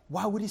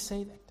 Why would he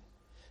say that?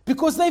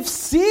 Because they've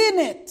seen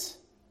it.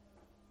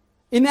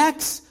 In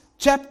Acts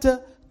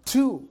chapter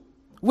 2,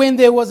 when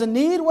there was a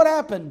need, what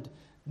happened?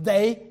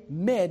 They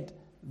met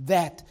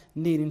that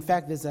need. In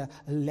fact, there's a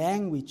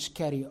language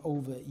carry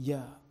over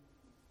here.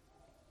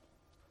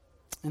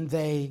 And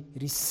they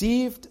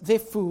received their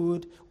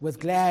food with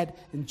glad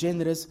and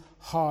generous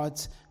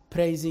hearts,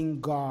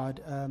 praising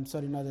God.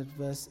 That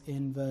verse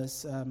in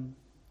verse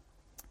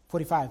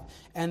 45.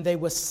 And they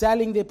were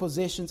selling their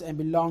possessions and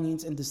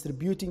belongings and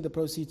distributing the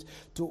proceeds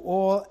to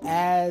all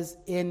as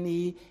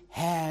any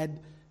had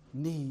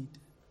need.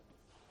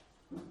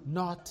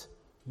 Not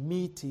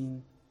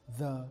meeting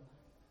the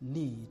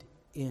need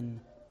in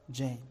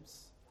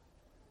James.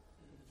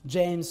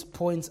 James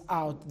points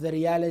out the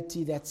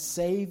reality that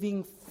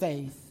saving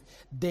faith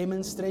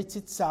demonstrates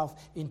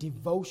itself in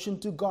devotion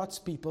to God's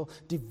people,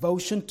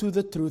 devotion to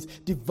the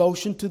truth,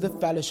 devotion to the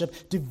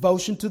fellowship,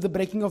 devotion to the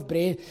breaking of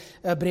bread,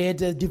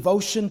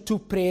 devotion to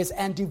prayers,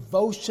 and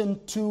devotion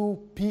to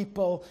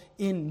people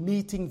in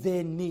meeting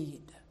their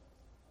need.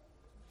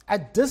 I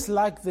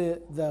dislike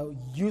the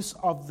use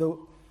of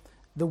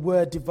the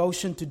word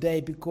devotion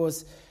today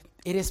because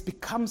it has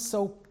become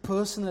so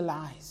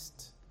personalized.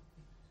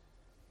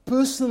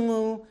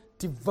 Personal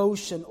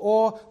devotion,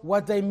 or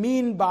what they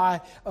mean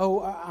by,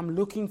 I'm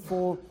looking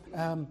for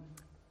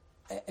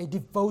a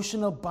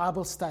devotional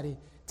Bible study.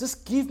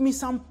 just give me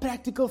some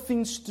practical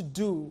things to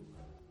do.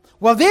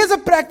 Well, there's a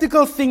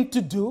practical thing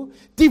to do.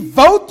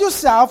 Devote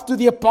yourself to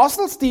the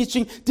apostles'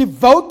 teaching.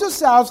 Devote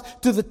yourselves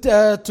to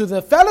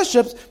the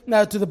fellowships,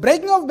 to the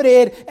breaking of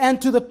bread,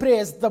 and to the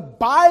prayers. The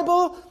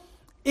Bible,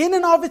 in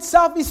and of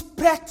itself, is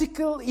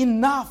practical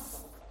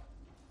enough.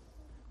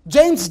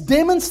 James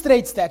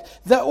demonstrates that.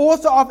 The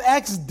author of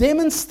Acts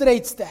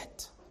demonstrates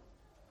that.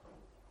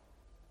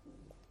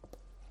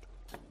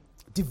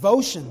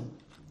 Devotion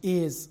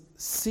is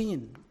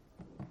sin.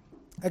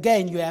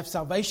 Again, you have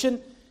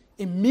salvation.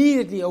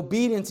 Immediately,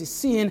 obedience is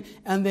sin,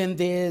 and then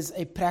there's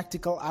a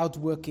practical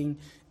outworking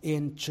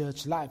in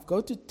church life.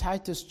 Go to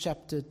Titus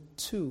chapter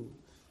 2.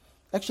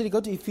 Actually, go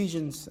to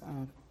Ephesians.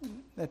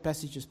 That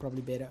passage is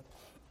probably better.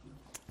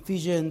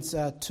 Ephesians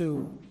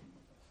 2.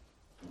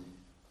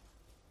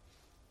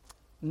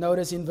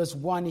 Notice in verse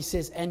 1 he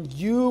says, "And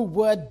you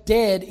were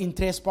dead in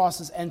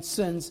trespasses and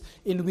sins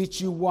in which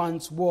you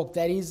once walked."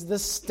 That is the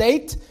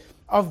state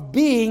of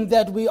being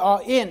that we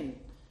are in.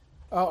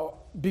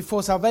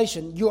 Before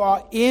salvation, you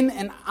are in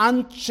an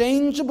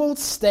unchangeable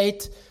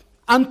state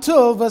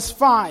until verse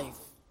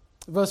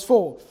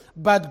 4.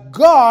 "But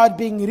God,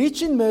 being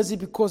rich in mercy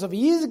because of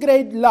His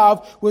great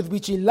love with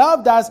which He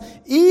loved us,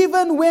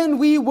 even when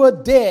we were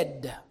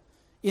dead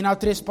in our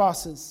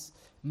trespasses,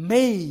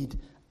 made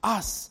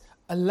us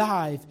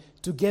alive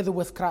together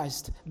with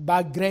Christ.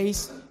 By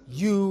grace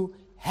you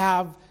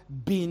have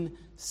been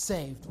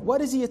saved." What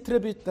does He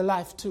attribute the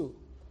life to?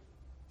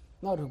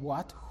 Not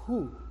what?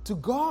 Who? To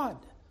God.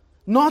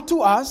 Not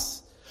to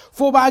us.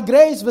 "For by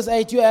grace," verse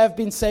 8, "you have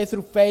been saved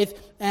through faith,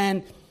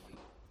 and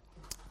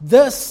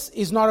this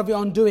is not of your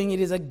own doing,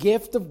 it is a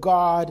gift of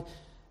God,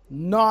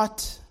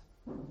 not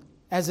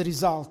as a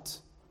result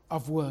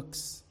of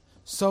works,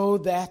 so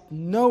that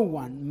no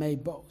one may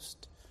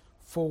boast.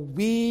 For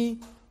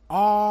we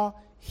are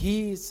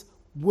His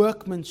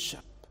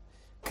workmanship,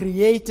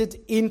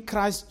 created in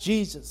Christ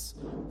Jesus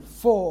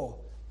for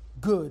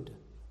good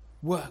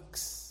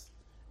works,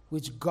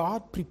 which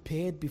God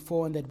prepared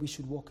before and that we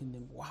should walk in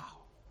them." Wow.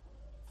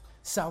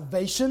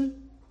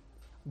 Salvation,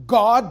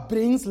 God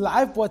brings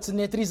life. What's the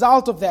net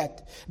result of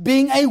that?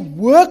 Being a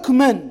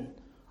workman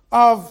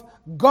of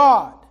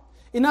God.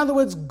 In other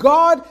words,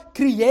 God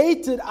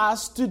created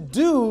us to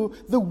do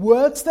the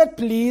works that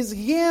please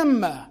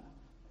Him.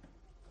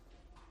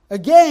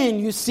 Again,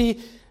 you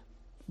see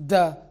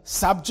the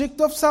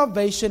subject of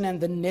salvation and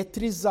the net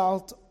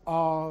result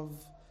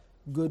of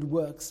good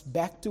works,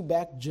 back to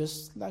back,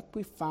 just like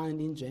we find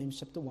in James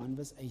chapter 1,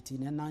 verse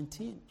 18 and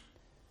 19.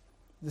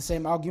 The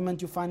same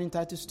argument you find in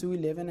Titus 2,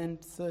 11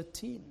 and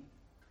 13.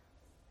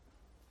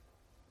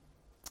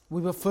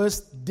 We were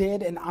first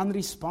dead and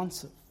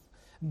unresponsive,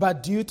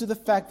 but due to the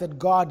fact that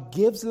God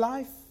gives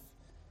life,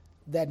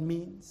 that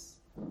means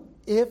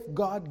if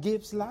God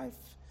gives life,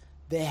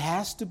 there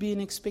has to be an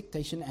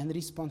expectation and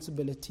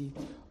responsibility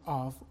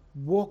of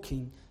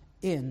walking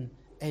in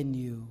a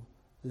new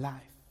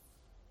life.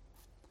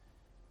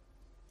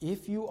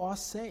 If you are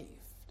saved,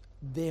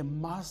 there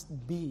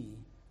must be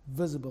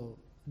visible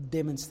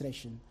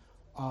demonstration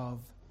of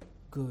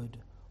good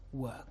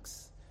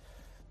works.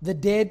 The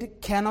dead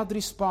cannot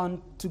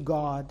respond to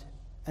God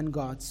and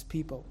God's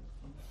people.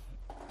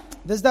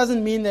 This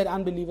doesn't mean that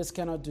unbelievers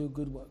cannot do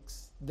good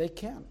works. They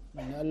can.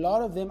 A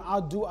lot of them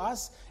outdo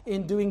us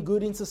in doing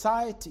good in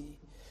society.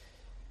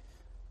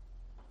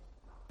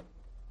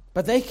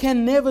 But they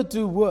can never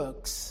do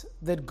works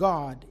that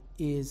God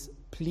is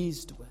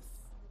pleased with.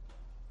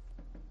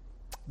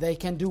 They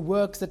can do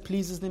works that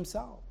pleases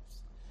themselves.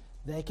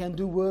 They can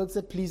do works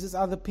that pleases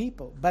other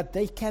people. But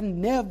they can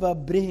never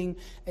bring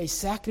a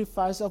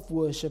sacrifice of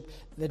worship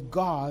that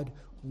God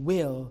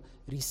will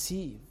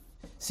receive.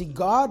 See,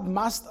 God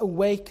must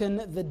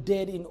awaken the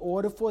dead in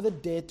order for the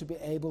dead to be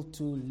able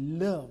to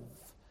live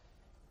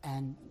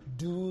and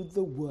do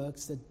the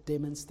works that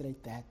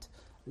demonstrate that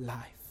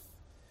life.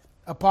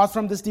 Apart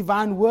from this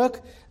divine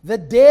work, the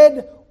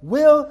dead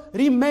will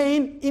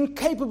remain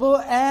incapable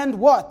and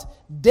what?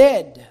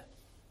 Dead.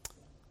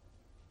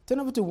 Turn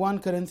over to 1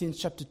 Corinthians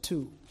chapter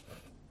 2.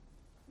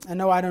 I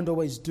know I don't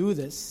always do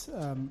this,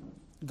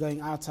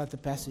 going outside the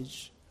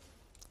passage,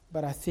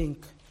 but I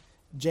think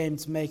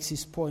James makes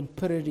his point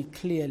pretty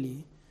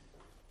clearly.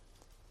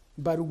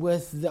 But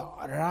with the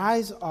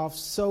rise of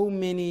so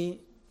many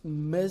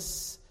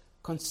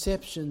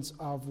misconceptions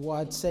of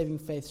what saving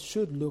faith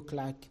should look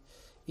like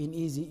in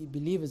easy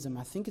believism,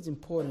 I think it's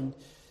important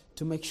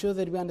to make sure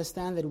that we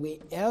understand that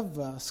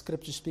wherever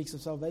Scripture speaks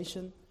of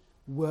salvation,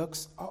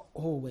 works are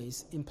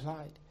always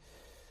implied.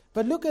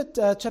 But look at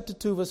chapter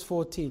 2, verse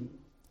 14.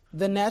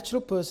 The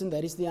natural person,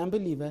 that is the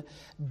unbeliever,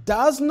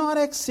 does not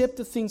accept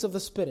the things of the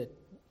Spirit,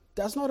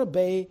 does not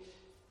obey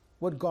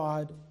what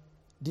God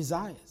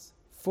desires,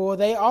 for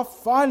they are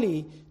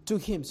folly to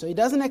him. So he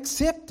doesn't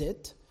accept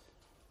it.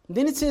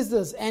 Then it says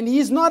this, and he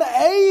is not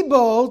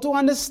able to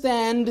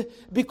understand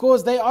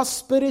because they are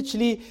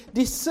spiritually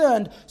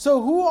discerned. So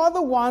who are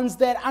the ones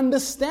that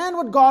understand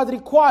what God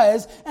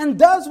requires and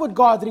does what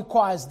God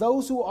requires?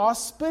 Those who are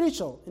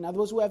spiritual. In other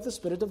words, who have the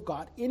Spirit of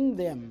God in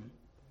them.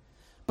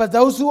 But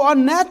those who are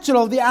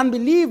natural, the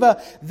unbeliever,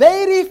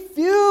 they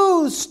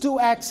refuse to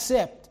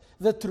accept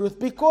the truth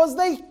because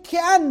they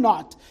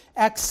cannot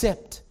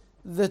accept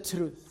the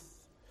truth.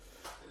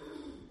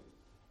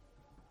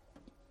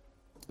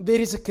 There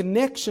is a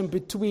connection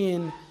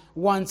between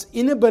one's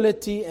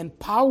inability and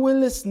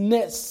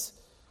powerlessness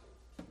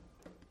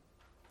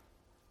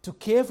to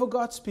care for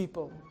God's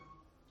people,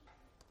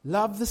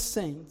 love the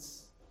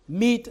saints,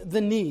 meet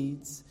the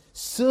needs,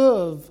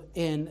 serve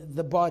in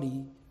the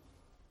body.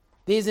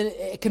 There's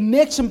a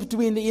connection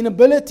between the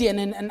inability and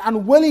an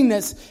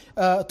unwillingness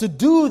to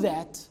do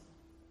that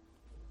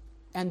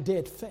and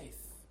dead faith.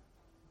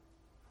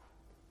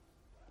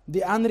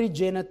 The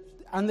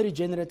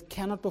unregenerate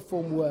cannot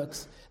perform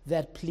works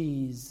that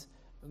please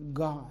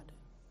God.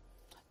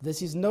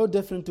 This is no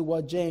different to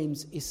what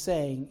James is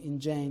saying in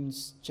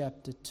James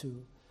chapter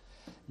 2.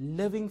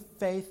 Living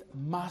faith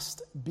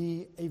must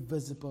be a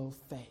visible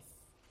faith.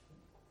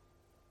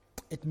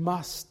 It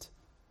must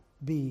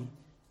be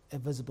a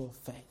visible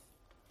faith.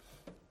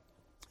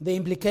 The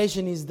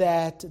implication is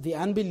that the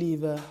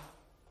unbeliever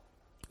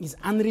is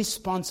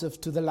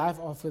unresponsive to the life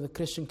of the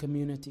Christian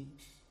community.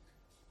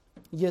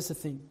 Here's the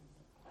thing.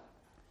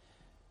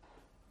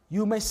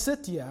 You may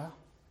sit here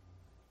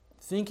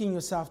thinking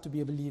yourself to be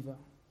a believer,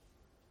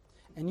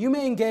 and you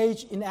may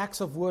engage in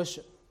acts of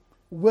worship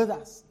with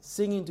us,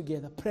 singing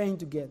together, praying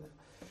together,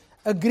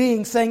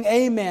 agreeing, saying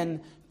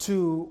amen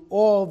to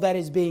all that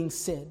is being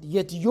said.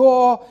 Yet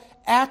your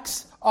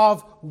acts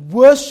of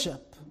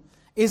worship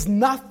is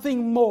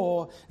nothing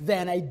more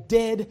than a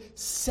dead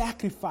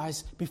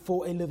sacrifice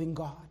before a living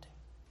God.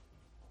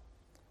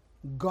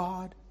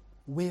 God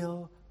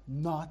will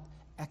not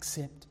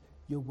accept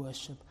your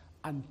worship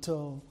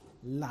until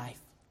life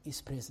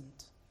is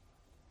present.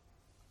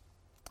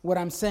 What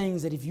I'm saying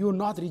is that if you're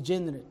not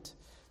regenerate,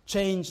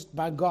 changed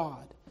by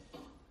God,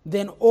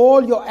 then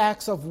all your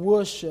acts of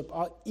worship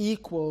are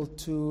equal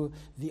to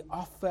the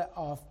offer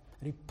of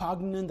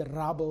repugnant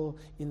rubble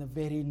in the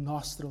very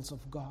nostrils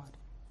of God.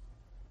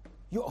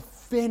 You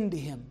offend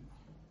Him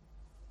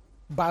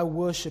by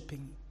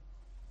worshiping.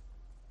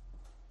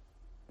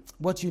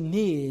 What you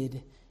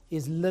need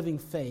is living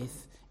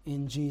faith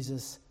in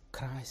Jesus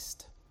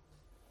Christ.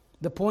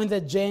 The point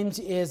that James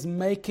is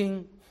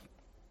making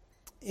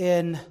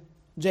in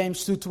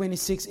James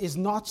 2:26 is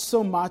not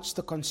so much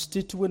the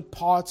constituent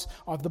parts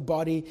of the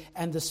body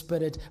and the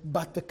spirit,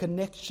 but the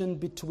connection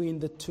between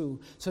the two.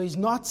 So he's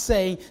not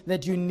saying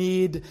that you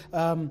need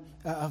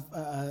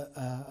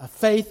a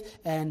faith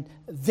and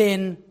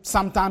then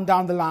sometime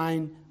down the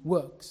line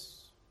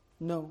works.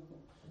 No.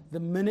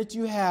 The minute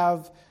you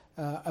have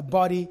a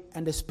body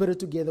and a spirit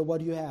together,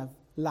 what do you have?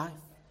 Life.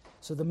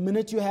 So the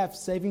minute you have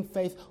saving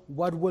faith,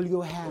 what will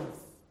you have?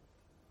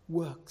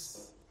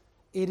 Works.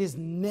 It is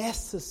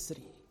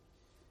necessary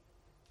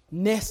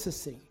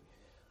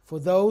for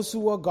those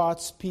who are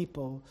God's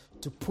people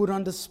to put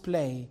on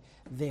display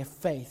their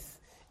faith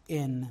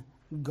in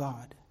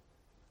God.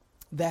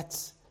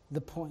 That's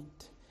the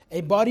point.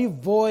 A body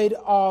void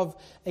of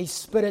a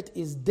spirit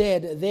is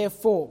dead.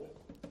 Therefore,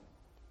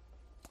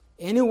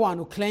 anyone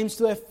who claims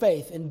to have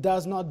faith and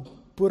does not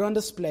put on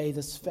display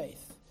this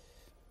faith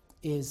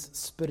is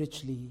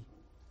spiritually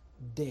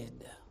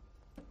dead.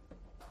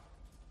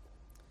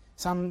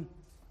 Some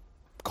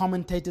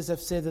commentators have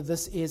said that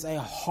this is a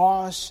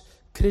harsh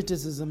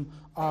criticism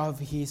of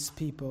his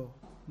people.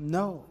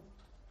 No.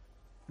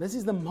 This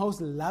is the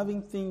most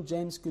loving thing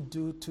James could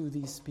do to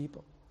these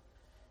people.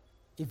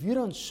 If you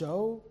don't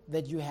show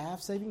that you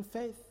have saving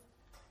faith,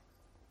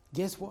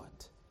 guess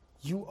what?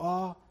 You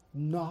are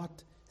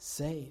not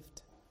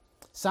saved.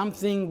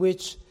 Something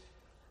which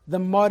the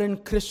modern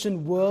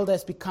Christian world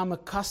has become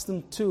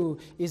accustomed to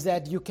is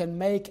that you can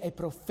make a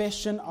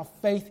profession of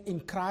faith in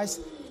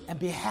Christ and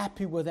be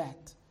happy with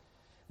that.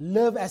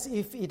 Live as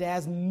if it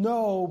has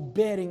no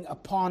bearing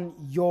upon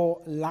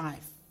your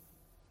life.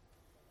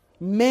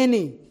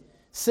 Many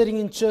sitting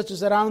in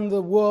churches around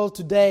the world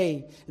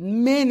today,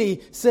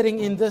 many sitting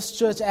in this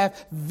church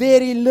have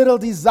very little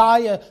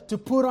desire to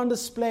put on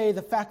display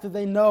the fact that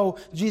they know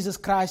Jesus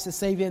Christ as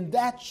Savior, and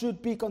that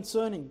should be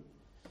concerning.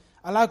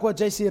 I like what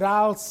J.C.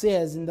 Ryle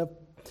says in the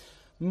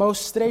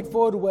most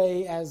straightforward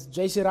way as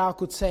J.C. Ryle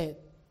could say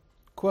it.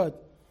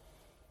 Quote,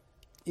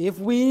 if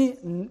we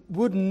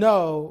would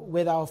know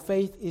whether our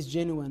faith is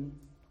genuine,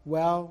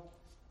 we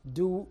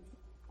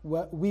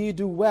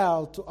do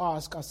well to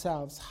ask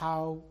ourselves,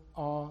 how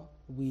are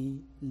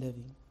we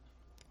living?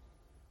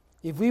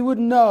 If we would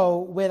know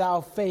whether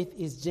our faith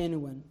is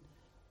genuine,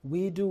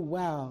 we do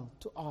well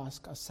to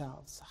ask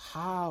ourselves,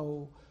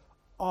 how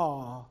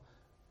are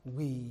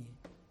we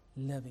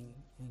living?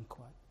 End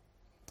quote.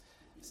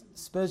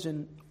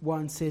 Spurgeon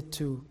once said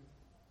to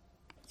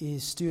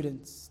his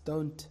students,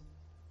 don't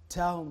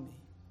tell me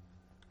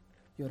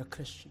you're a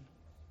Christian.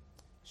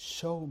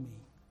 Show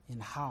me in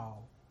how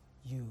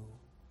you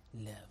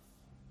live.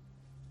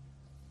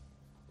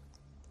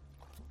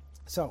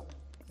 So,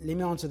 let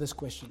me answer this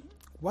question.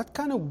 What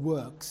kind of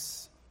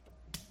works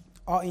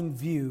are in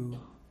view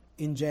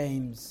in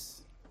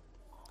James?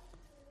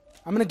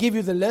 I'm going to give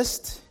you the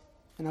list,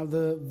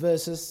 the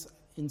verses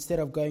instead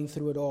of going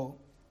through it all.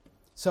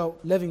 So,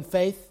 living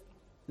faith,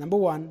 number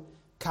 1,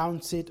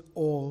 counts it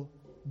all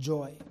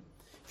joy.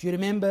 If you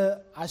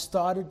remember, I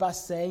started by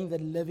saying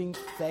that living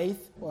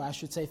faith, or I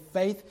should say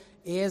faith,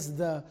 is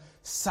the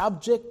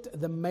subject,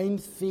 the main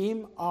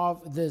theme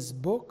of this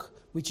book,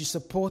 which is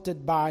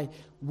supported by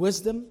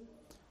wisdom.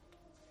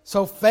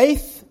 So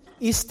faith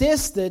is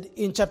tested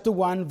in chapter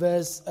 1,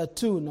 verse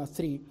 2, not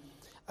 3.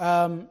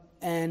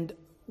 And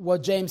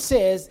what James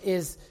says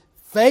is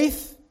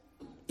faith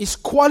is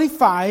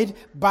qualified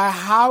by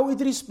how it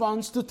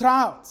responds to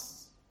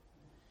trials.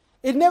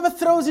 It never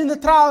throws in the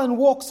towel and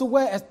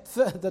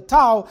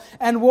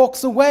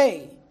walks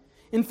away.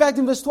 In fact,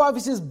 in verse 12,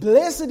 it says,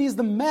 "Blessed is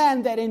the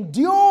man that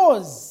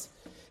endures.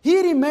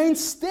 He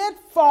remains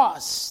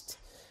steadfast."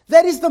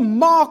 That is the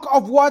mark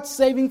of what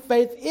saving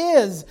faith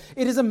is.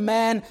 It is a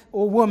man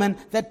or woman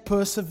that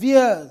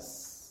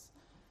perseveres.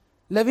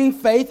 Living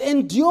faith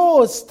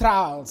endures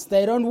trials.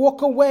 They don't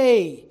walk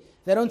away.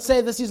 They don't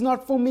say, "This is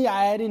not for me,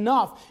 I had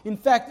enough." In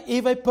fact,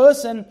 if a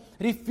person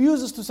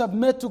refuses to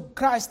submit to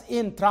Christ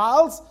in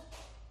trials,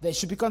 they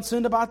should be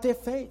concerned about their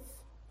faith.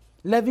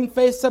 Living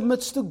faith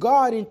submits to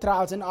God in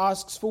trials and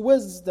asks for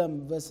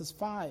wisdom, verse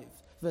 5.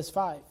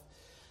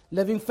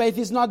 Living faith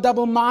is not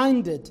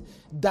double-minded,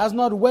 does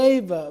not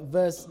waver,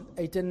 verse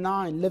 8 and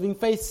 9. Living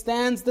faith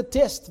stands the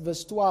test,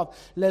 verse 12.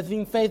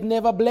 Living faith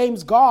never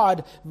blames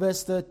God,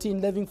 verse 13.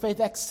 Living faith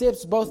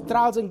accepts both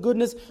trials and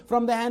goodness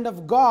from the hand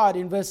of God,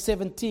 in verse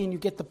 17. You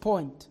get the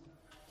point.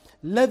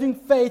 Living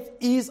faith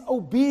is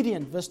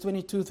obedient, verse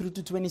 22 through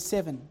to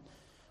 27.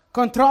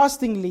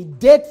 Contrastingly,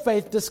 dead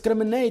faith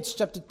discriminates,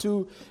 chapter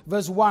 2,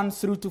 verse 1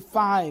 through to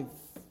 5.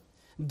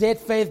 Dead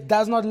faith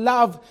does not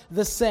love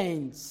the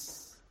saints.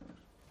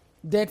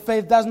 Dead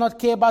faith does not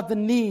care about the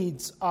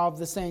needs of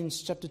the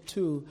saints, chapter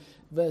 2,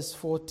 verse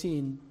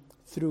 14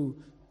 through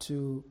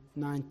to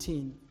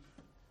 19.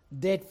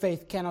 Dead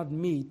faith cannot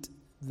meet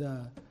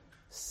the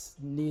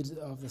needs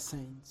of the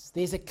saints.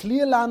 There's a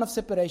clear line of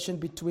separation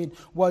between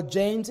what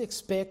James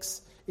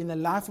expects in the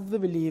life of the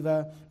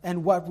believer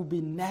and what would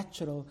be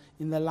natural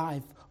in the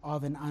life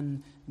of an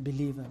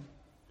unbeliever.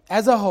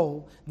 As a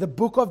whole, the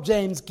book of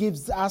James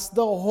gives us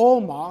the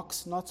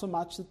hallmarks, not so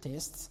much the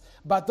tests,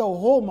 but the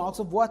hallmarks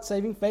of what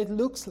saving faith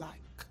looks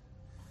like.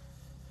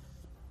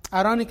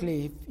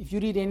 Ironically, if you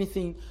read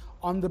anything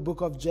on the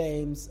book of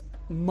James,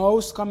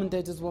 most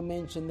commentators will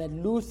mention that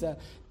Luther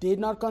did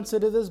not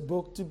consider this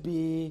book to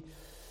be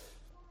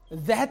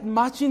that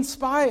much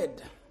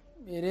inspired.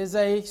 It is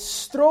a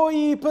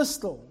strawy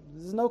epistle.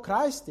 There's no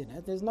Christ in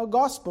it. There's no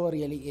gospel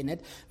really in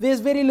it.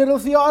 There's very little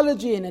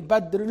theology in it.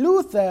 But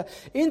Luther,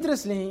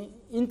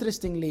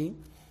 interestingly,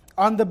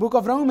 on the book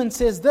of Romans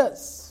says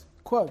this,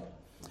 quote,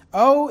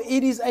 "Oh,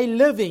 it is a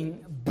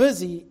living,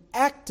 busy,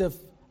 active,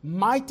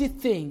 mighty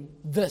thing,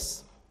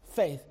 this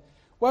faith."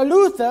 Well,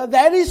 Luther,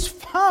 that is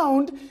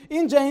found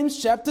in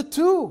James chapter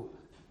 2.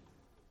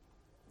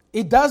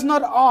 It does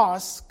not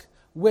ask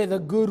whether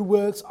good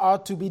works are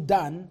to be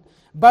done,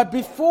 but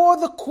before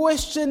the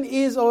question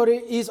is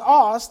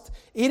asked,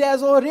 it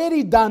has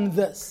already done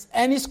this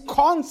and is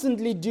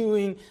constantly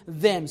doing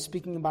them,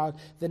 speaking about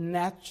the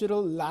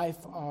natural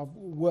life of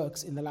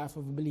works in the life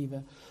of a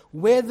believer.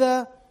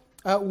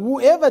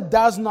 Whoever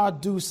does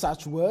not do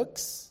such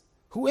works,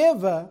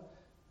 whoever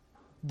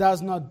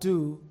does not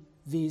do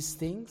these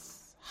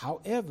things,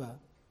 however,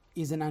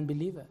 is an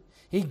unbeliever.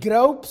 He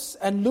gropes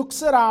and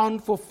looks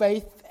around for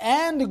faith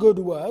and good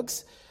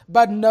works,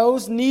 but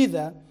knows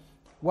neither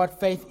what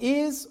faith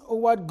is or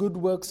what good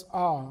works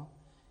are.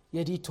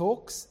 Yet he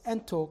talks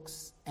and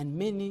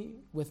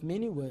with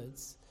many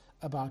words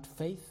about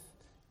faith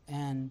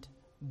and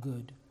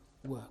good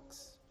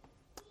works.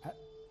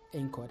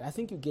 End quote. I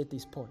think you get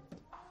this point.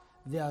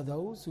 There are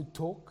those who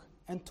talk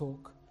and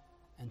talk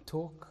and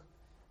talk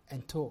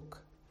and talk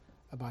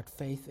about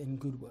faith and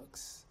good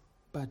works,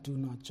 but do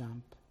not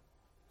jump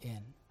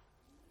in.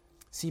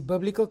 See,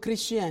 biblical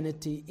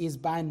Christianity is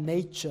by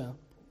nature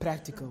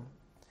practical.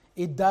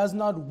 It does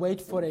not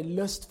wait for a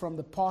list from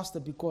the pastor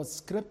because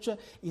Scripture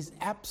is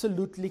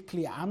absolutely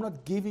clear. I'm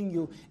not giving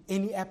you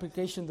any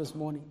application this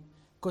morning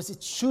because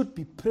it should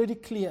be pretty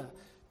clear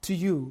to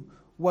you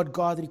what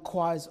God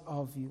requires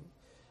of you.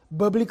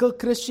 Biblical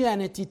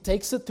Christianity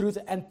takes the truth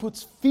and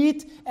puts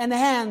feet and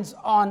hands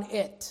on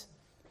it.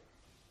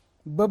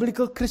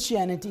 Biblical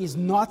Christianity is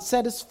not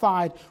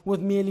satisfied with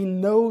merely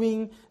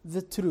knowing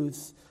the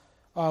truth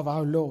of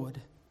our Lord,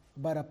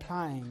 but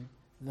applying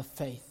the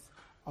faith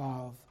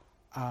of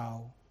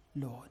our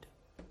Lord.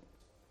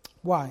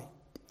 Why?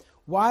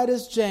 Why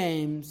does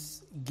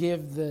James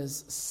give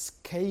this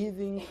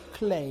scathing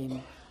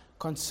claim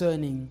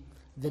concerning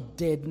the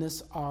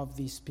deadness of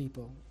these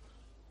people?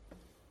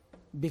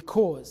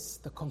 Because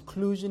the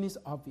conclusion is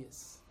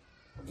obvious.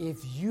 If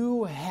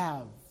you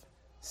have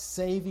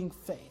saving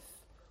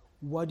faith,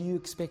 what do you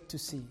expect to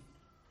see?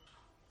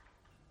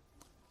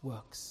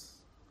 Works.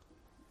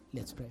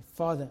 Let's pray.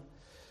 Father,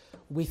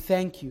 we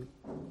thank you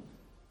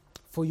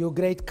for your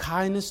great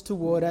kindness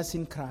toward us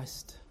in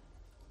Christ.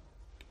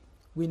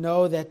 We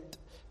know that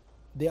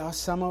There are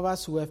some of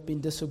us who have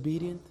been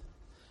disobedient,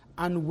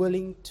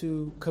 unwilling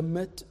to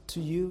commit to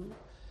you,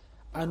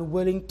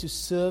 unwilling to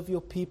serve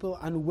your people,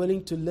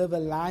 unwilling to live a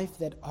life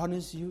that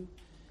honors you.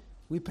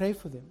 We pray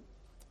for them.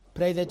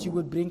 Pray that you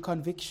would bring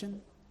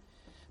conviction.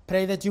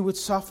 Pray that you would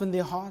soften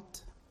their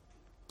heart.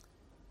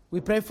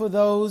 We pray for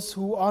those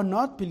who are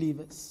not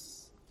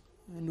believers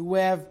and who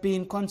have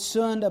been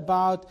concerned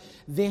about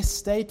their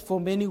state for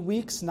many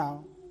weeks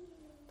now.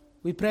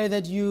 We pray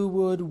that you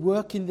would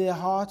work in their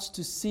hearts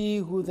to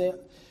see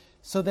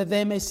so that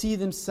they may see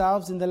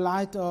themselves in the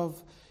light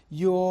of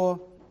your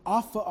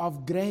offer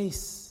of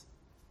grace,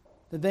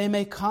 that they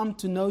may come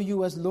to know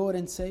you as Lord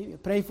and Savior.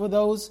 Pray for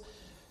those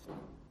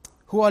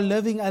who are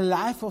living a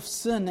life of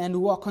sin and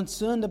who are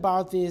concerned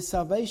about their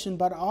salvation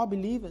but are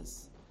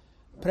believers.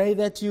 Pray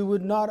that you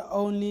would not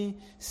only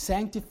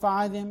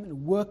sanctify them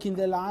and work in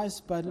their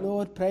lives, but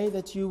Lord, pray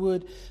that you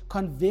would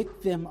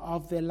convict them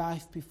of their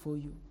life before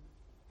you.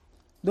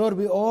 Lord,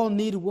 we all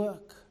need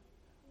work.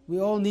 We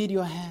all need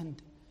your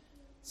hand.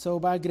 So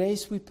by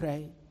grace we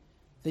pray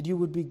that you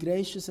would be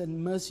gracious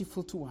and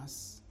merciful to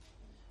us.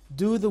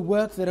 Do the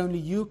work that only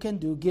you can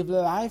do. Give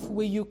life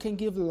where you can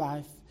give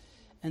life,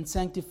 and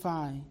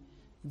sanctify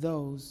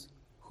those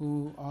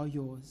who are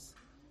yours.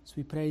 So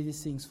we pray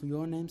these things for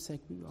your name's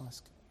sake, we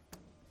ask.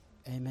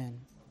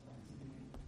 Amen.